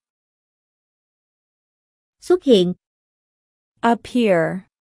money. Xuất hiện. Appear.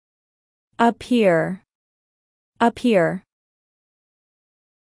 Appear. Appear.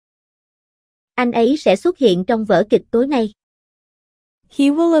 Anh ấy sẽ xuất hiện trong vở kịch tối nay. He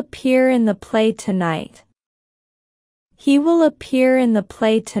will appear in the play tonight. He will appear in the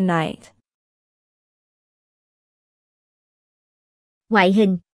play tonight. Ngoại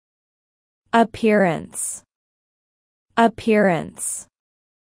hình. Appearance. Appearance.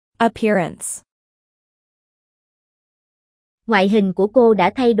 Appearance. Ngoại hình của cô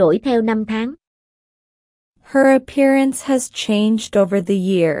đã thay đổi theo năm tháng. Her appearance has changed over the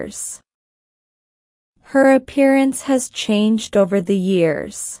years. Her appearance has changed over the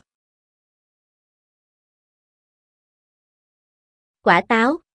years. Quả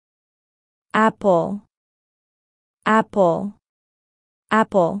táo. Apple. Apple.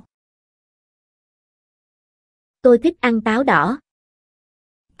 Apple. Tôi thích ăn táo đỏ.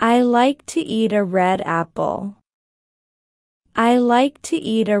 I like to eat a red apple. I like to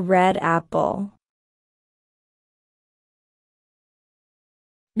eat a red apple.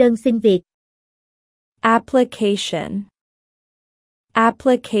 Đơn xin việc. Application.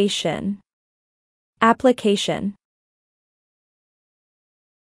 Application. Application.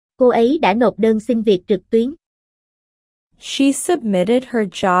 Cô ấy đã nộp đơn xin việc trực tuyến. She submitted her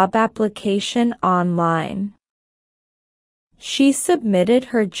job application online. She submitted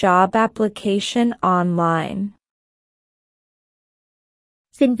her job application online.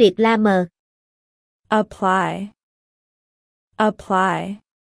 Xin việc làm. Apply. Apply.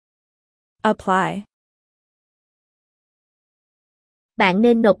 Apply. Bạn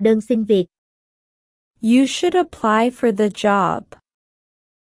nên nộp đơn xin việc. You should apply for the job.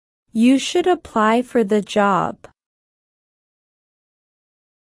 You should apply for the job.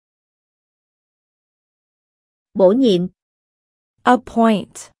 Bổ nhiệm.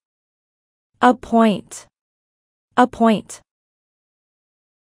 Appoint. Appoint. Appoint.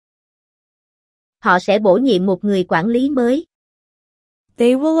 Họ sẽ bổ nhiệm một người quản lý mới.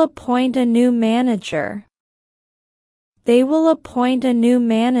 They will appoint a new manager. They will appoint a new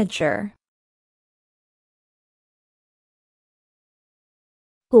manager.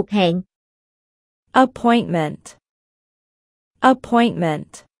 Cuộc hẹn. Appointment.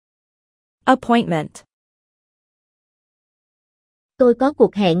 Appointment. Appointment. Tôi có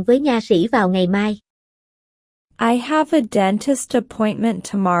cuộc hẹn với nha sĩ vào ngày mai. I have a dentist appointment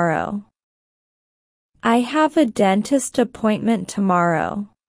tomorrow. I have a dentist appointment tomorrow.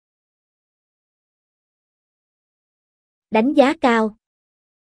 Đánh giá cao.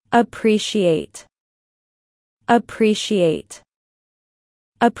 Appreciate. Appreciate.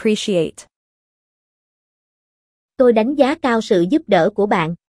 Appreciate. Tôi đánh giá cao sự giúp đỡ của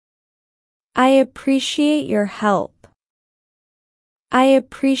bạn. I appreciate your help. I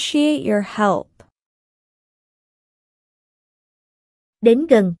appreciate your help. Đến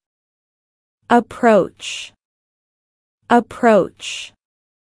gần. Approach. Approach.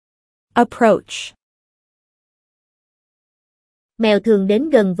 Approach. Mèo thường đến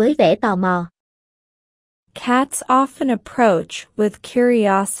gần với vẻ tò mò. Cats often approach with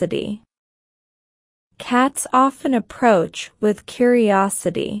curiosity. Cats often approach with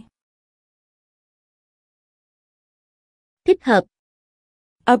curiosity. Thích hợp.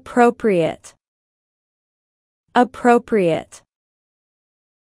 Appropriate. Appropriate.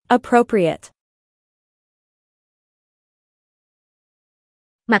 Appropriate.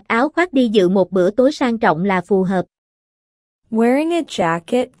 Mặc áo khoác đi dự một bữa tối sang trọng là phù hợp. Wearing a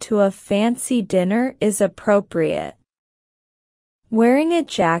jacket to a fancy dinner is appropriate. Wearing a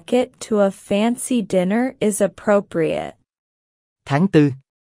jacket to a fancy dinner is appropriate. Tháng 4.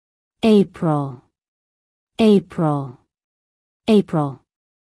 April. April. April.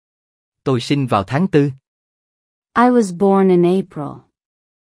 Tôi sinh vào tháng 4. I was born in April.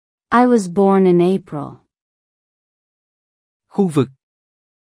 I was born in April. Khu vực.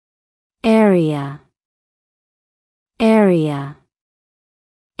 Area. Area.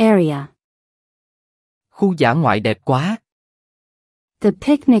 Area. Khu dã ngoại đẹp quá. The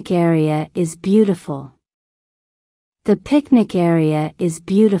picnic area is beautiful. The picnic area is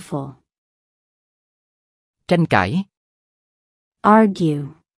beautiful. Tranh cãi. Argue.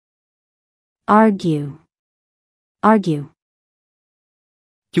 Argue. Argue.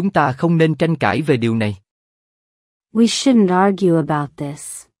 Chúng ta không nên tranh cãi về điều này. We shouldn't argue about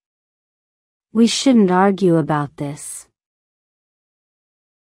this. We shouldn't argue about this.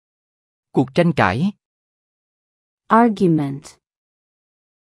 Cuộc tranh cãi. Argument.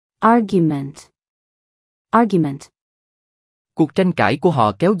 Argument. Argument. Cuộc tranh cãi của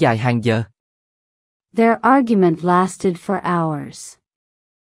họ kéo dài hàng giờ. Their argument lasted for hours.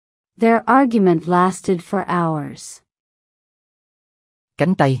 Their argument lasted for hours.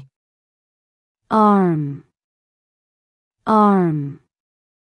 Cánh tay. Arm. Arm.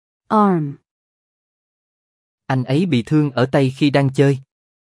 Arm. Anh ấy bị thương ở tay khi đang chơi.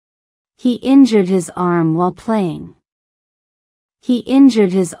 He injured his arm while playing. He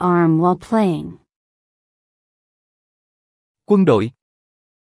injured his arm while playing. Quân đội.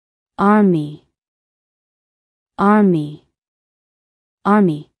 Army. Army.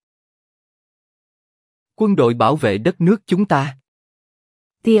 Army. Quân đội bảo vệ đất nước chúng ta.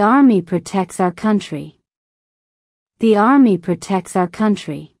 The army protects our country. The army protects our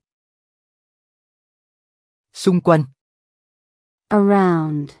country. Xung quanh.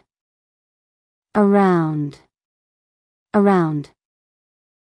 Around. Around. Around.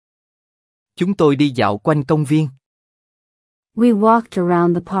 Chúng tôi đi dạo quanh công viên. We walked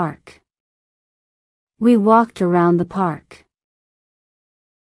around the park. We walked around the park.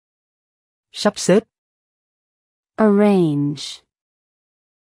 Sắp xếp. Arrange.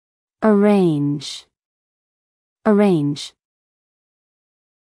 Arrange. Arrange.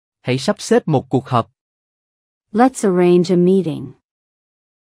 Hãy sắp xếp một cuộc họp. Let's arrange a meeting.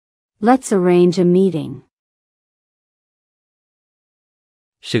 Let's arrange a meeting.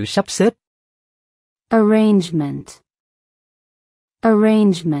 Sự sắp xếp. Arrangement.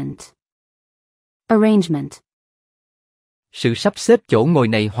 Arrangement. Arrangement. Sự sắp xếp chỗ ngồi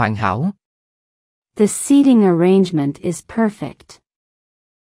này hoàn hảo. The seating arrangement is perfect.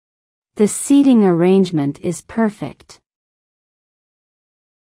 The seating arrangement is perfect.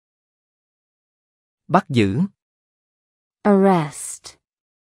 Bắt giữ. Arrest.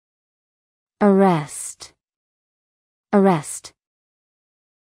 Arrest. Arrest.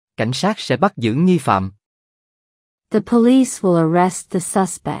 Cảnh sát sẽ bắt giữ nghi phạm. The police will arrest the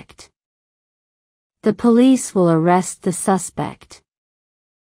suspect. The police will arrest the suspect.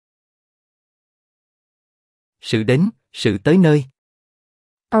 Sự đến, sự tới nơi.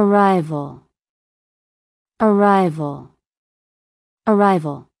 Arrival. Arrival.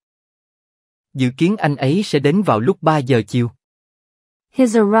 Arrival. Dự kiến anh ấy sẽ đến vào lúc 3 giờ chiều.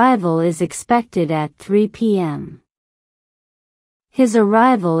 His arrival is expected at 3 p.m. His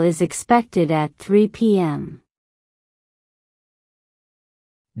arrival is expected at 3 p.m.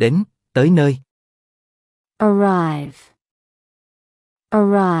 Đến, tới nơi. Arrive.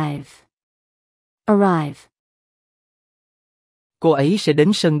 Arrive. Arrive. Cô ấy sẽ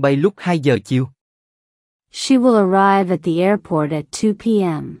đến sân bay lúc 2 giờ chiều. She will arrive at the airport at 2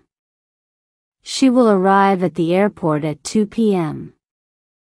 p.m. She will arrive at the airport at 2 p.m.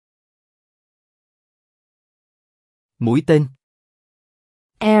 Mũi tên.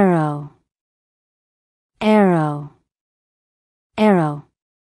 Arrow. Arrow. Arrow.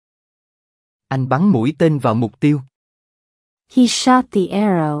 Anh bắn mũi tên vào mục tiêu. He shot the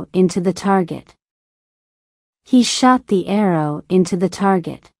arrow into the target. He shot the arrow into the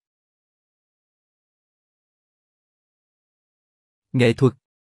target. Nghệ thuật.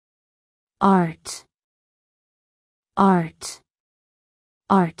 Art. Art.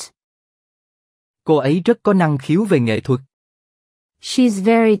 Art. Cô ấy rất có năng khiếu về nghệ thuật. She's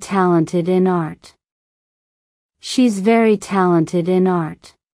very talented in art. She's very talented in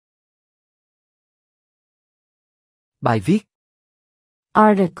art. Bài viết.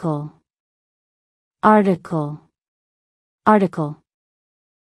 Article. Article. Article.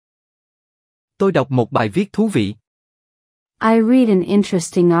 Tôi đọc một bài viết thú vị. I read an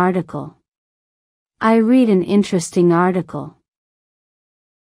interesting article. I read an interesting article.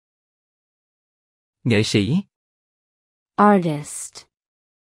 Nghệ sĩ. Artist.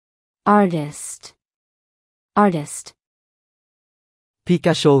 Artist. Artist.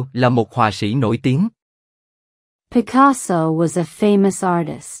 Picasso là một họa sĩ nổi tiếng. Picasso was a famous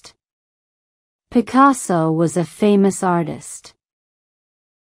artist. Picasso was a famous artist.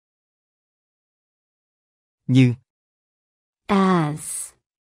 Như. As.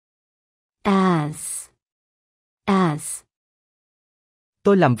 As. As.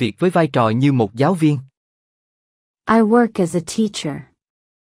 Tôi làm việc với vai trò như một giáo viên. I work as a teacher.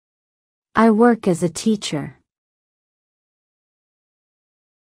 I work as a teacher.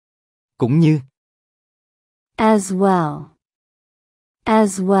 Cũng như. As well.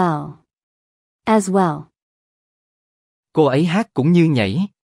 As well. As well. Cô ấy hát cũng như nhảy.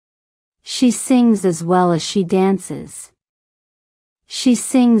 She sings as well as she dances. She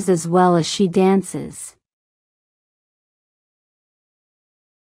sings as well as she dances.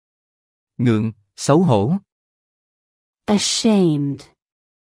 Ngượng, xấu hổ. Ashamed.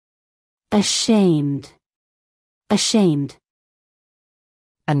 Ashamed. Ashamed.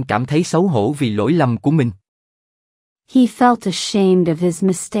 Anh cảm thấy xấu hổ vì lỗi lầm của mình. He felt ashamed of his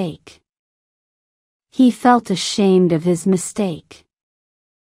mistake. He felt ashamed of his mistake.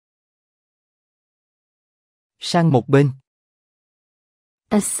 Sang một bên.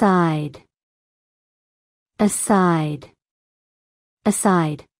 Aside. Aside.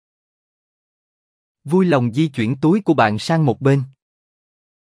 Aside. Vui lòng di chuyển túi của bạn sang một bên.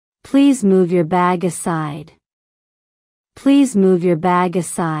 Please move your bag aside. Please move your bag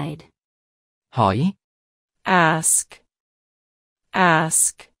aside. Hỏi. Ask.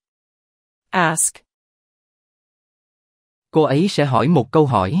 Ask. Ask. Cô ấy sẽ hỏi một câu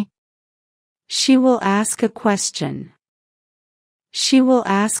hỏi. She will ask a question. She will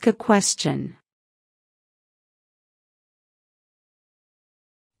ask a question.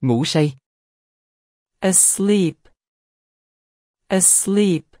 Ngủ say. Asleep.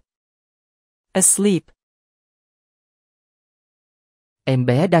 Asleep. Asleep. Em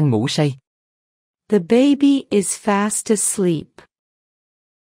bé đang ngủ say. The baby is fast asleep.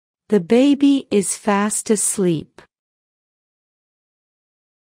 The baby is fast asleep.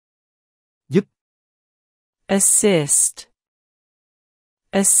 Giúp. Assist.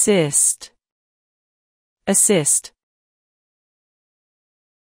 Assist. Assist.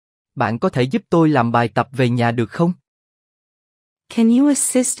 Bạn có thể giúp tôi làm bài tập về nhà được không? Can you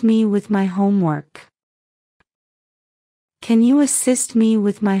assist me with my homework? Can you assist me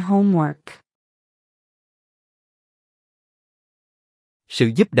with my homework?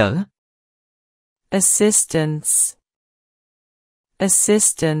 Sự giúp đỡ. Assistance.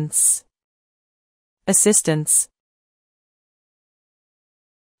 Assistance. Assistance.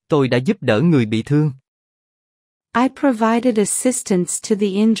 Tôi đã giúp đỡ người bị thương. I provided assistance to the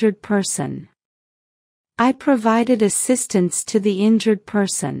injured person. I provided assistance to the injured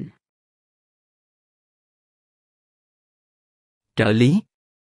person. Trợ lý.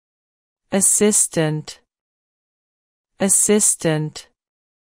 Assistant. Assistant.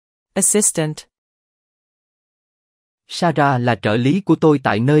 Assistant. Sarah là trợ lý của tôi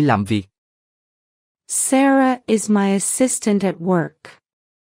tại nơi làm việc. Sarah is my assistant at work.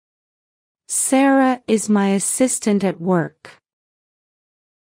 Sarah is my assistant at work.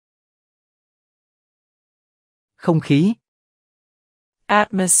 Không khí.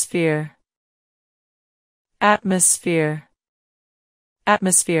 Atmosphere. Atmosphere.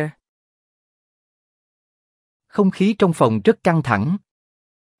 Atmosphere. Không khí trong phòng rất căng thẳng.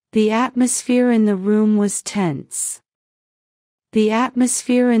 The atmosphere in the room was tense. The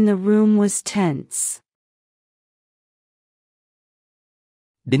atmosphere in the room was tense.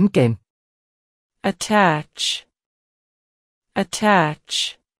 Đính kèm. Attach.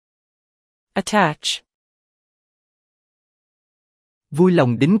 Attach. Attach. Vui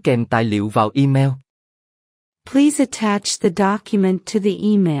lòng đính kèm tài liệu vào email. Please attach the document to the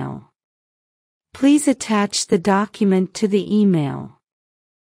email. Please attach the document to the email.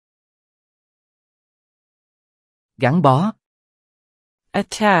 Gắn bó.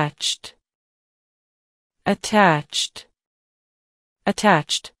 Attached. Attached.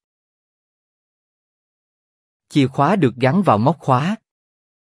 Attached. Chìa khóa được gắn vào móc khóa.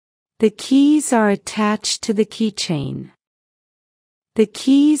 The keys are attached to the keychain. The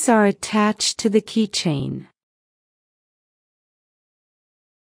keys are attached to the keychain.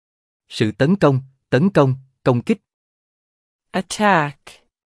 Sự tấn công, công kích. Attack.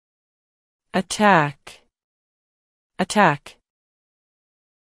 Attack. Attack.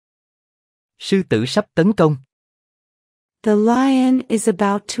 Sư tử sắp tấn công. The lion is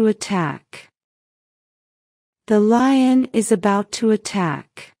about to attack. The lion is about to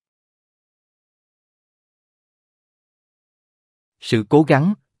attack. Sự cố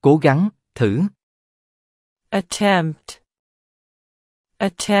gắng, thử. Attempt.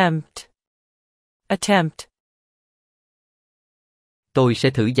 Attempt. Attempt. Tôi sẽ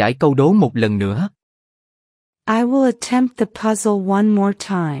thử giải câu đố một lần nữa. I will attempt the puzzle one more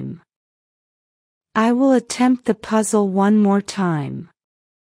time. I will attempt the puzzle one more time.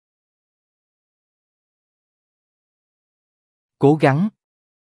 Cố gắng.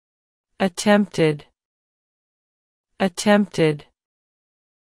 Attempted. Attempted.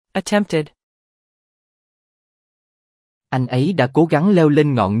 Attempted. Anh ấy đã cố gắng leo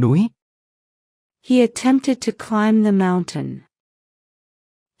lên ngọn núi. He attempted to climb the mountain.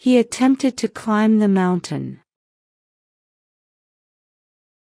 He attempted to climb the mountain.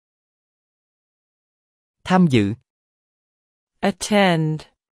 Tham dự. Attend.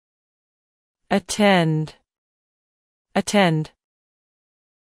 Attend. Attend.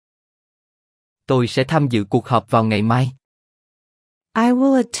 Tôi sẽ tham dự cuộc họp vào ngày mai. I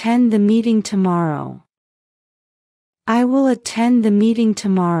will attend the meeting tomorrow. I will attend the meeting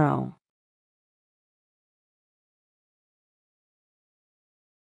tomorrow.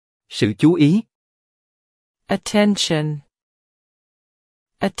 Sự chú ý. Attention.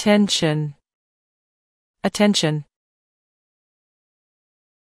 Attention. Attention.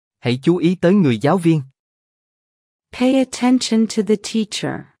 Hãy chú ý tới người giáo viên. Pay attention to the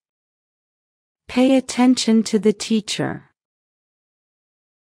teacher. Pay attention to the teacher.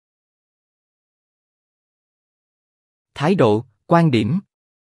 Thái độ, quan điểm.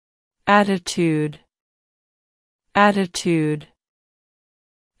 Attitude. Attitude.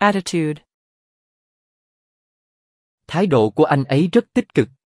 Attitude. Thái độ của anh ấy rất tích cực.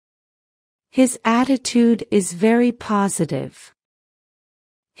 His attitude is very positive.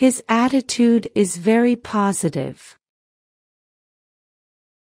 His attitude is very positive.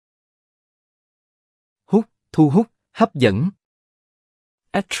 Hút, thu hút, hấp dẫn.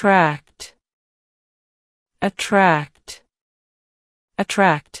 Attract. Attract.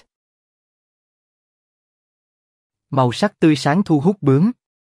 Attract. Màu sắc tươi sáng thu hút bướm.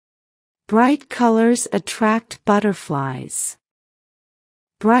 Bright colors attract butterflies.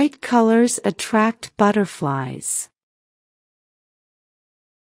 Bright colors attract butterflies.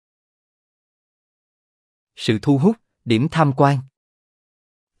 sự thu hút, điểm tham quan.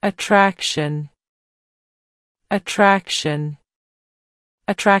 Attraction. Attraction.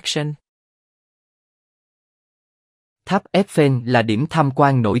 Attraction. Tháp Eiffel là điểm tham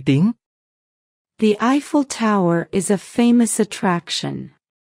quan nổi tiếng. The Eiffel Tower is a famous attraction.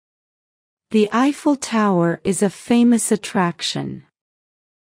 The Eiffel Tower is a famous attraction.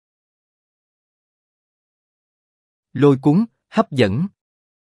 Lôi cuốn, hấp dẫn.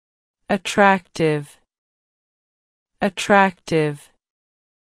 Attractive. Attractive.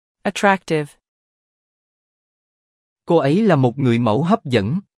 Attractive. Cô ấy là một người mẫu hấp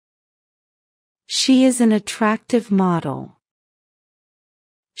dẫn. She is an attractive model.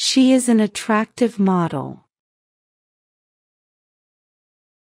 She is an attractive model.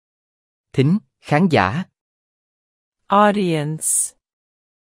 Thính, khán giả. Audience.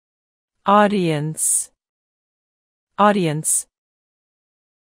 Audience. Audience.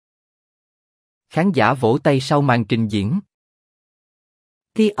 Khán giả vỗ tay sau màn trình diễn.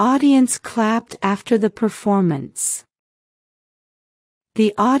 The audience clapped after the performance. The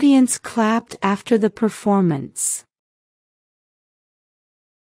audience clapped after the performance.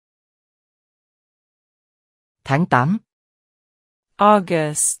 Tháng 8.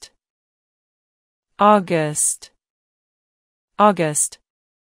 August. August. August.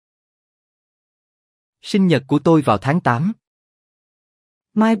 Sinh nhật của tôi vào tháng 8.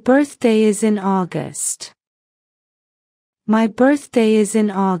 My birthday is in August. My birthday is in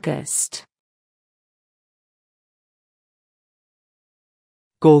August.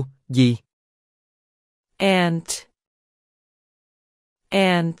 Cô, dì. Aunt.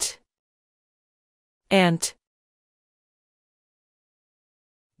 Aunt. Aunt.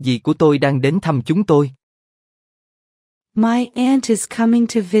 Dì của tôi đang đến thăm chúng tôi. My aunt is coming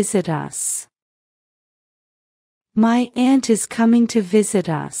to visit us. My aunt is coming to visit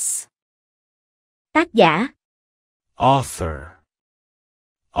us. Tác giả. Author.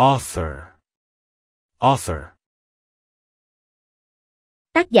 Author. Author.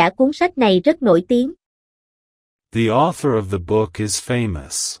 Tác giả cuốn sách này rất nổi tiếng. The author of the book is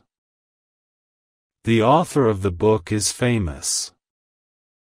famous. The author of the book is famous.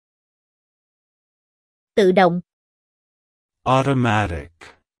 Tự động. Automatic.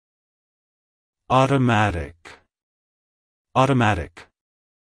 Automatic. Automatic.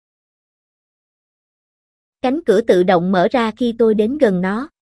 Cánh cửa tự động mở ra khi tôi đến gần nó.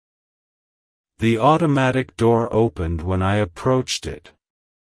 The automatic door opened when I approached it.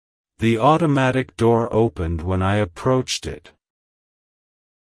 The automatic door opened when I approached it.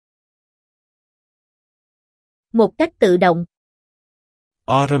 Một cách tự động.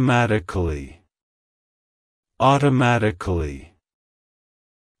 Automatically. Automatically.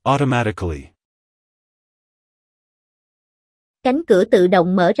 Automatically. Cánh cửa tự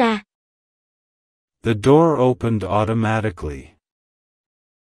động mở ra. The door opened automatically.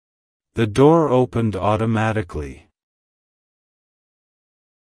 The door opened automatically.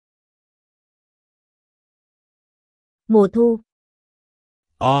 Mùa thu.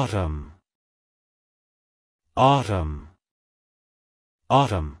 Autumn. Autumn.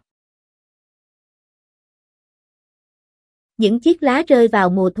 Autumn. Những chiếc lá rơi vào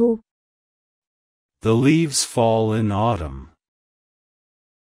mùa thu. The leaves fall in autumn.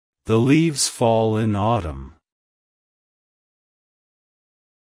 The leaves fall in autumn.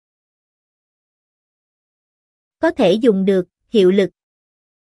 Có thể dùng được, hiệu lực.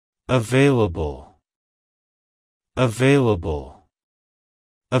 Available. Available.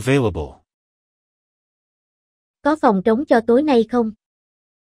 Available. Có phòng trống cho tối nay không?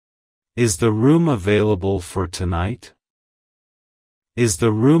 Is the room available for tonight? Is the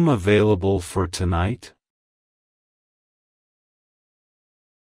room available for tonight?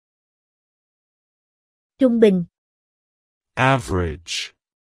 Trung bình. Average.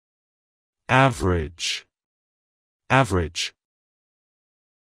 Average. Average.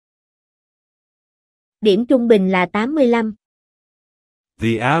 Điểm trung bình là 85.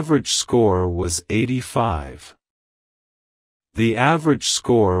 The average score was 85. The average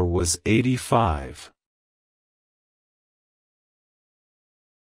score was 85.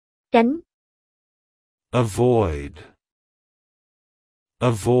 Tránh. Avoid.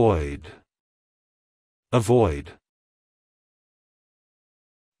 Avoid. Avoid.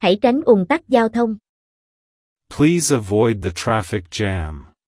 Hãy tránh ùn tắc giao thông. Please avoid the traffic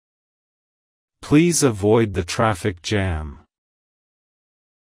jam. Please avoid the traffic jam.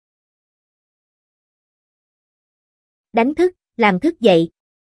 Đánh thức, làm thức dậy.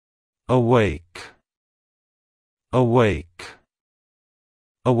 Awake. Awake.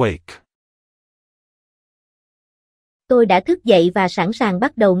 Awake. Tôi đã thức dậy và sẵn sàng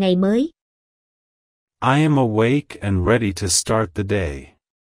bắt đầu ngày mới. I am awake and ready to start the day.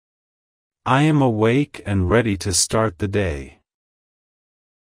 I am awake and ready to start the day.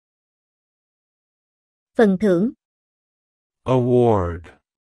 Phần thưởng. Award.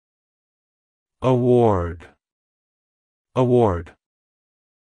 Award. Award.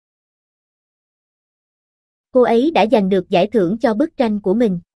 Cô ấy đã giành được giải thưởng cho bức tranh của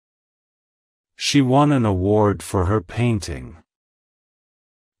mình. She won an award for her painting.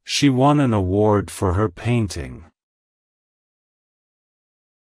 She won an award for her painting.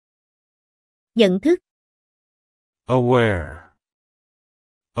 Nhận thức. Aware.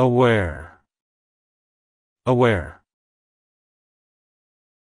 Aware. Aware.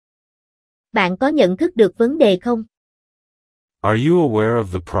 Bạn có nhận thức được vấn đề không? Are you aware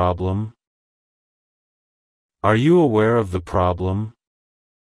of the problem? Are you aware of the problem?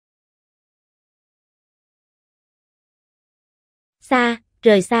 Xa,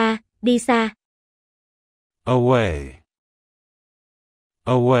 rời xa, đi xa. Away.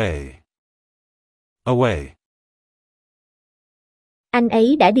 Away. Away. Anh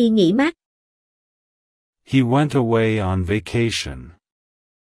ấy đã đi nghỉ mát. He went away on vacation.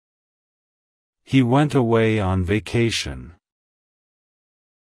 He went away on vacation.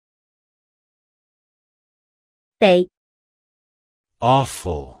 Tệ.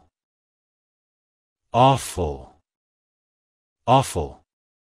 Awful. Awful. Awful.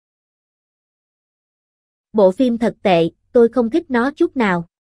 Bộ phim thật tệ, tôi không thích nó chút nào.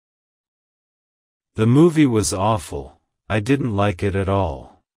 The movie was awful. I didn't like it at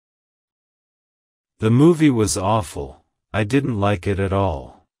all. The movie was awful. I didn't like it at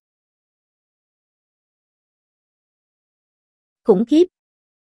all. Khủng khiếp.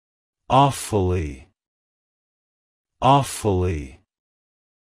 Awfully. Awfully.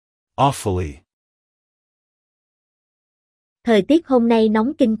 Awfully. Thời tiết hôm nay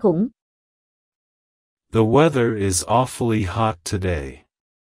nóng kinh khủng. The weather is awfully hot today.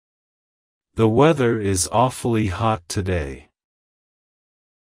 The weather is awfully hot today.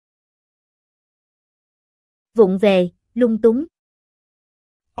 Vụng về, lung túng.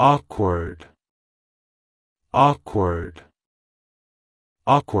 Awkward. Awkward.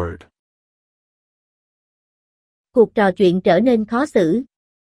 Awkward. Cuộc trò chuyện trở nên khó xử.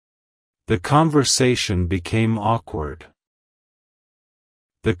 The conversation became awkward.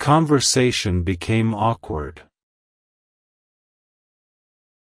 The conversation became awkward.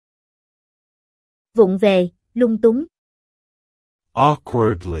 Vụng về, lung túng.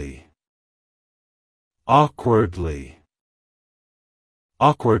 Awkwardly. Awkwardly.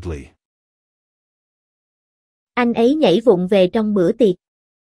 Awkwardly. Anh ấy nhảy vụng về trong bữa tiệc.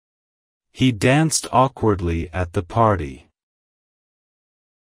 He danced awkwardly at the party.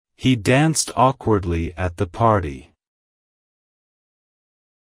 He danced awkwardly at the party.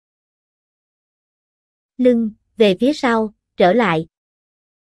 Lưng, về phía sau, trở lại.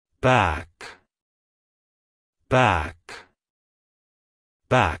 Back. Back.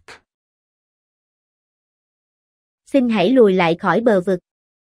 Back. Xin hãy lùi lại khỏi bờ vực.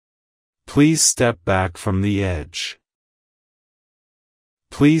 Please step back from the edge.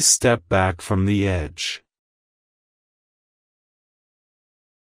 Please step back from the edge.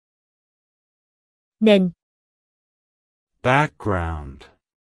 Nền. Background.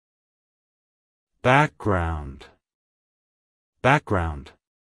 Background. Background.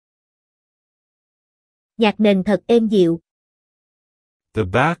 Nhạc nền thật êm dịu. The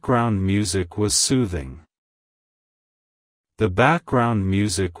background music was soothing. The background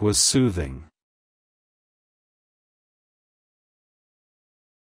music was soothing.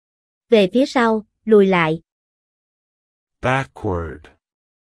 Về phía sau, lùi lại. Backward.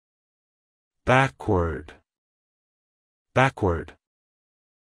 Backward. Backward.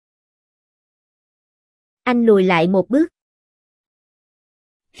 Anh lùi lại một bước.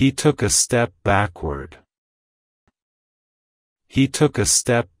 He took a step backward. He took a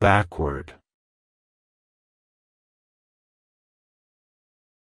step backward.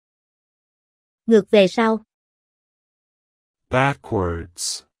 Ngược về sau.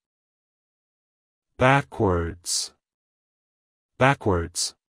 Backwards. Backwards.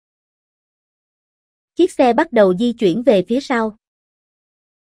 Backwards. Chiếc xe bắt đầu di chuyển về phía sau.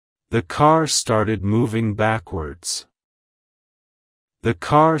 The car started moving backwards. The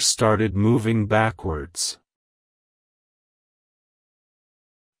car started moving backwards.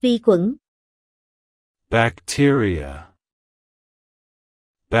 Vi khuẩn. Bacteria.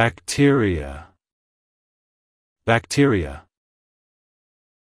 Bacteria. Bacteria.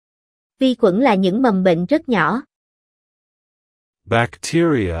 Vi khuẩn là những mầm bệnh rất nhỏ.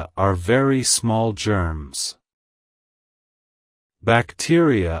 Bacteria are very small germs.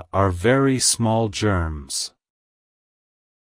 Bacteria are very small germs.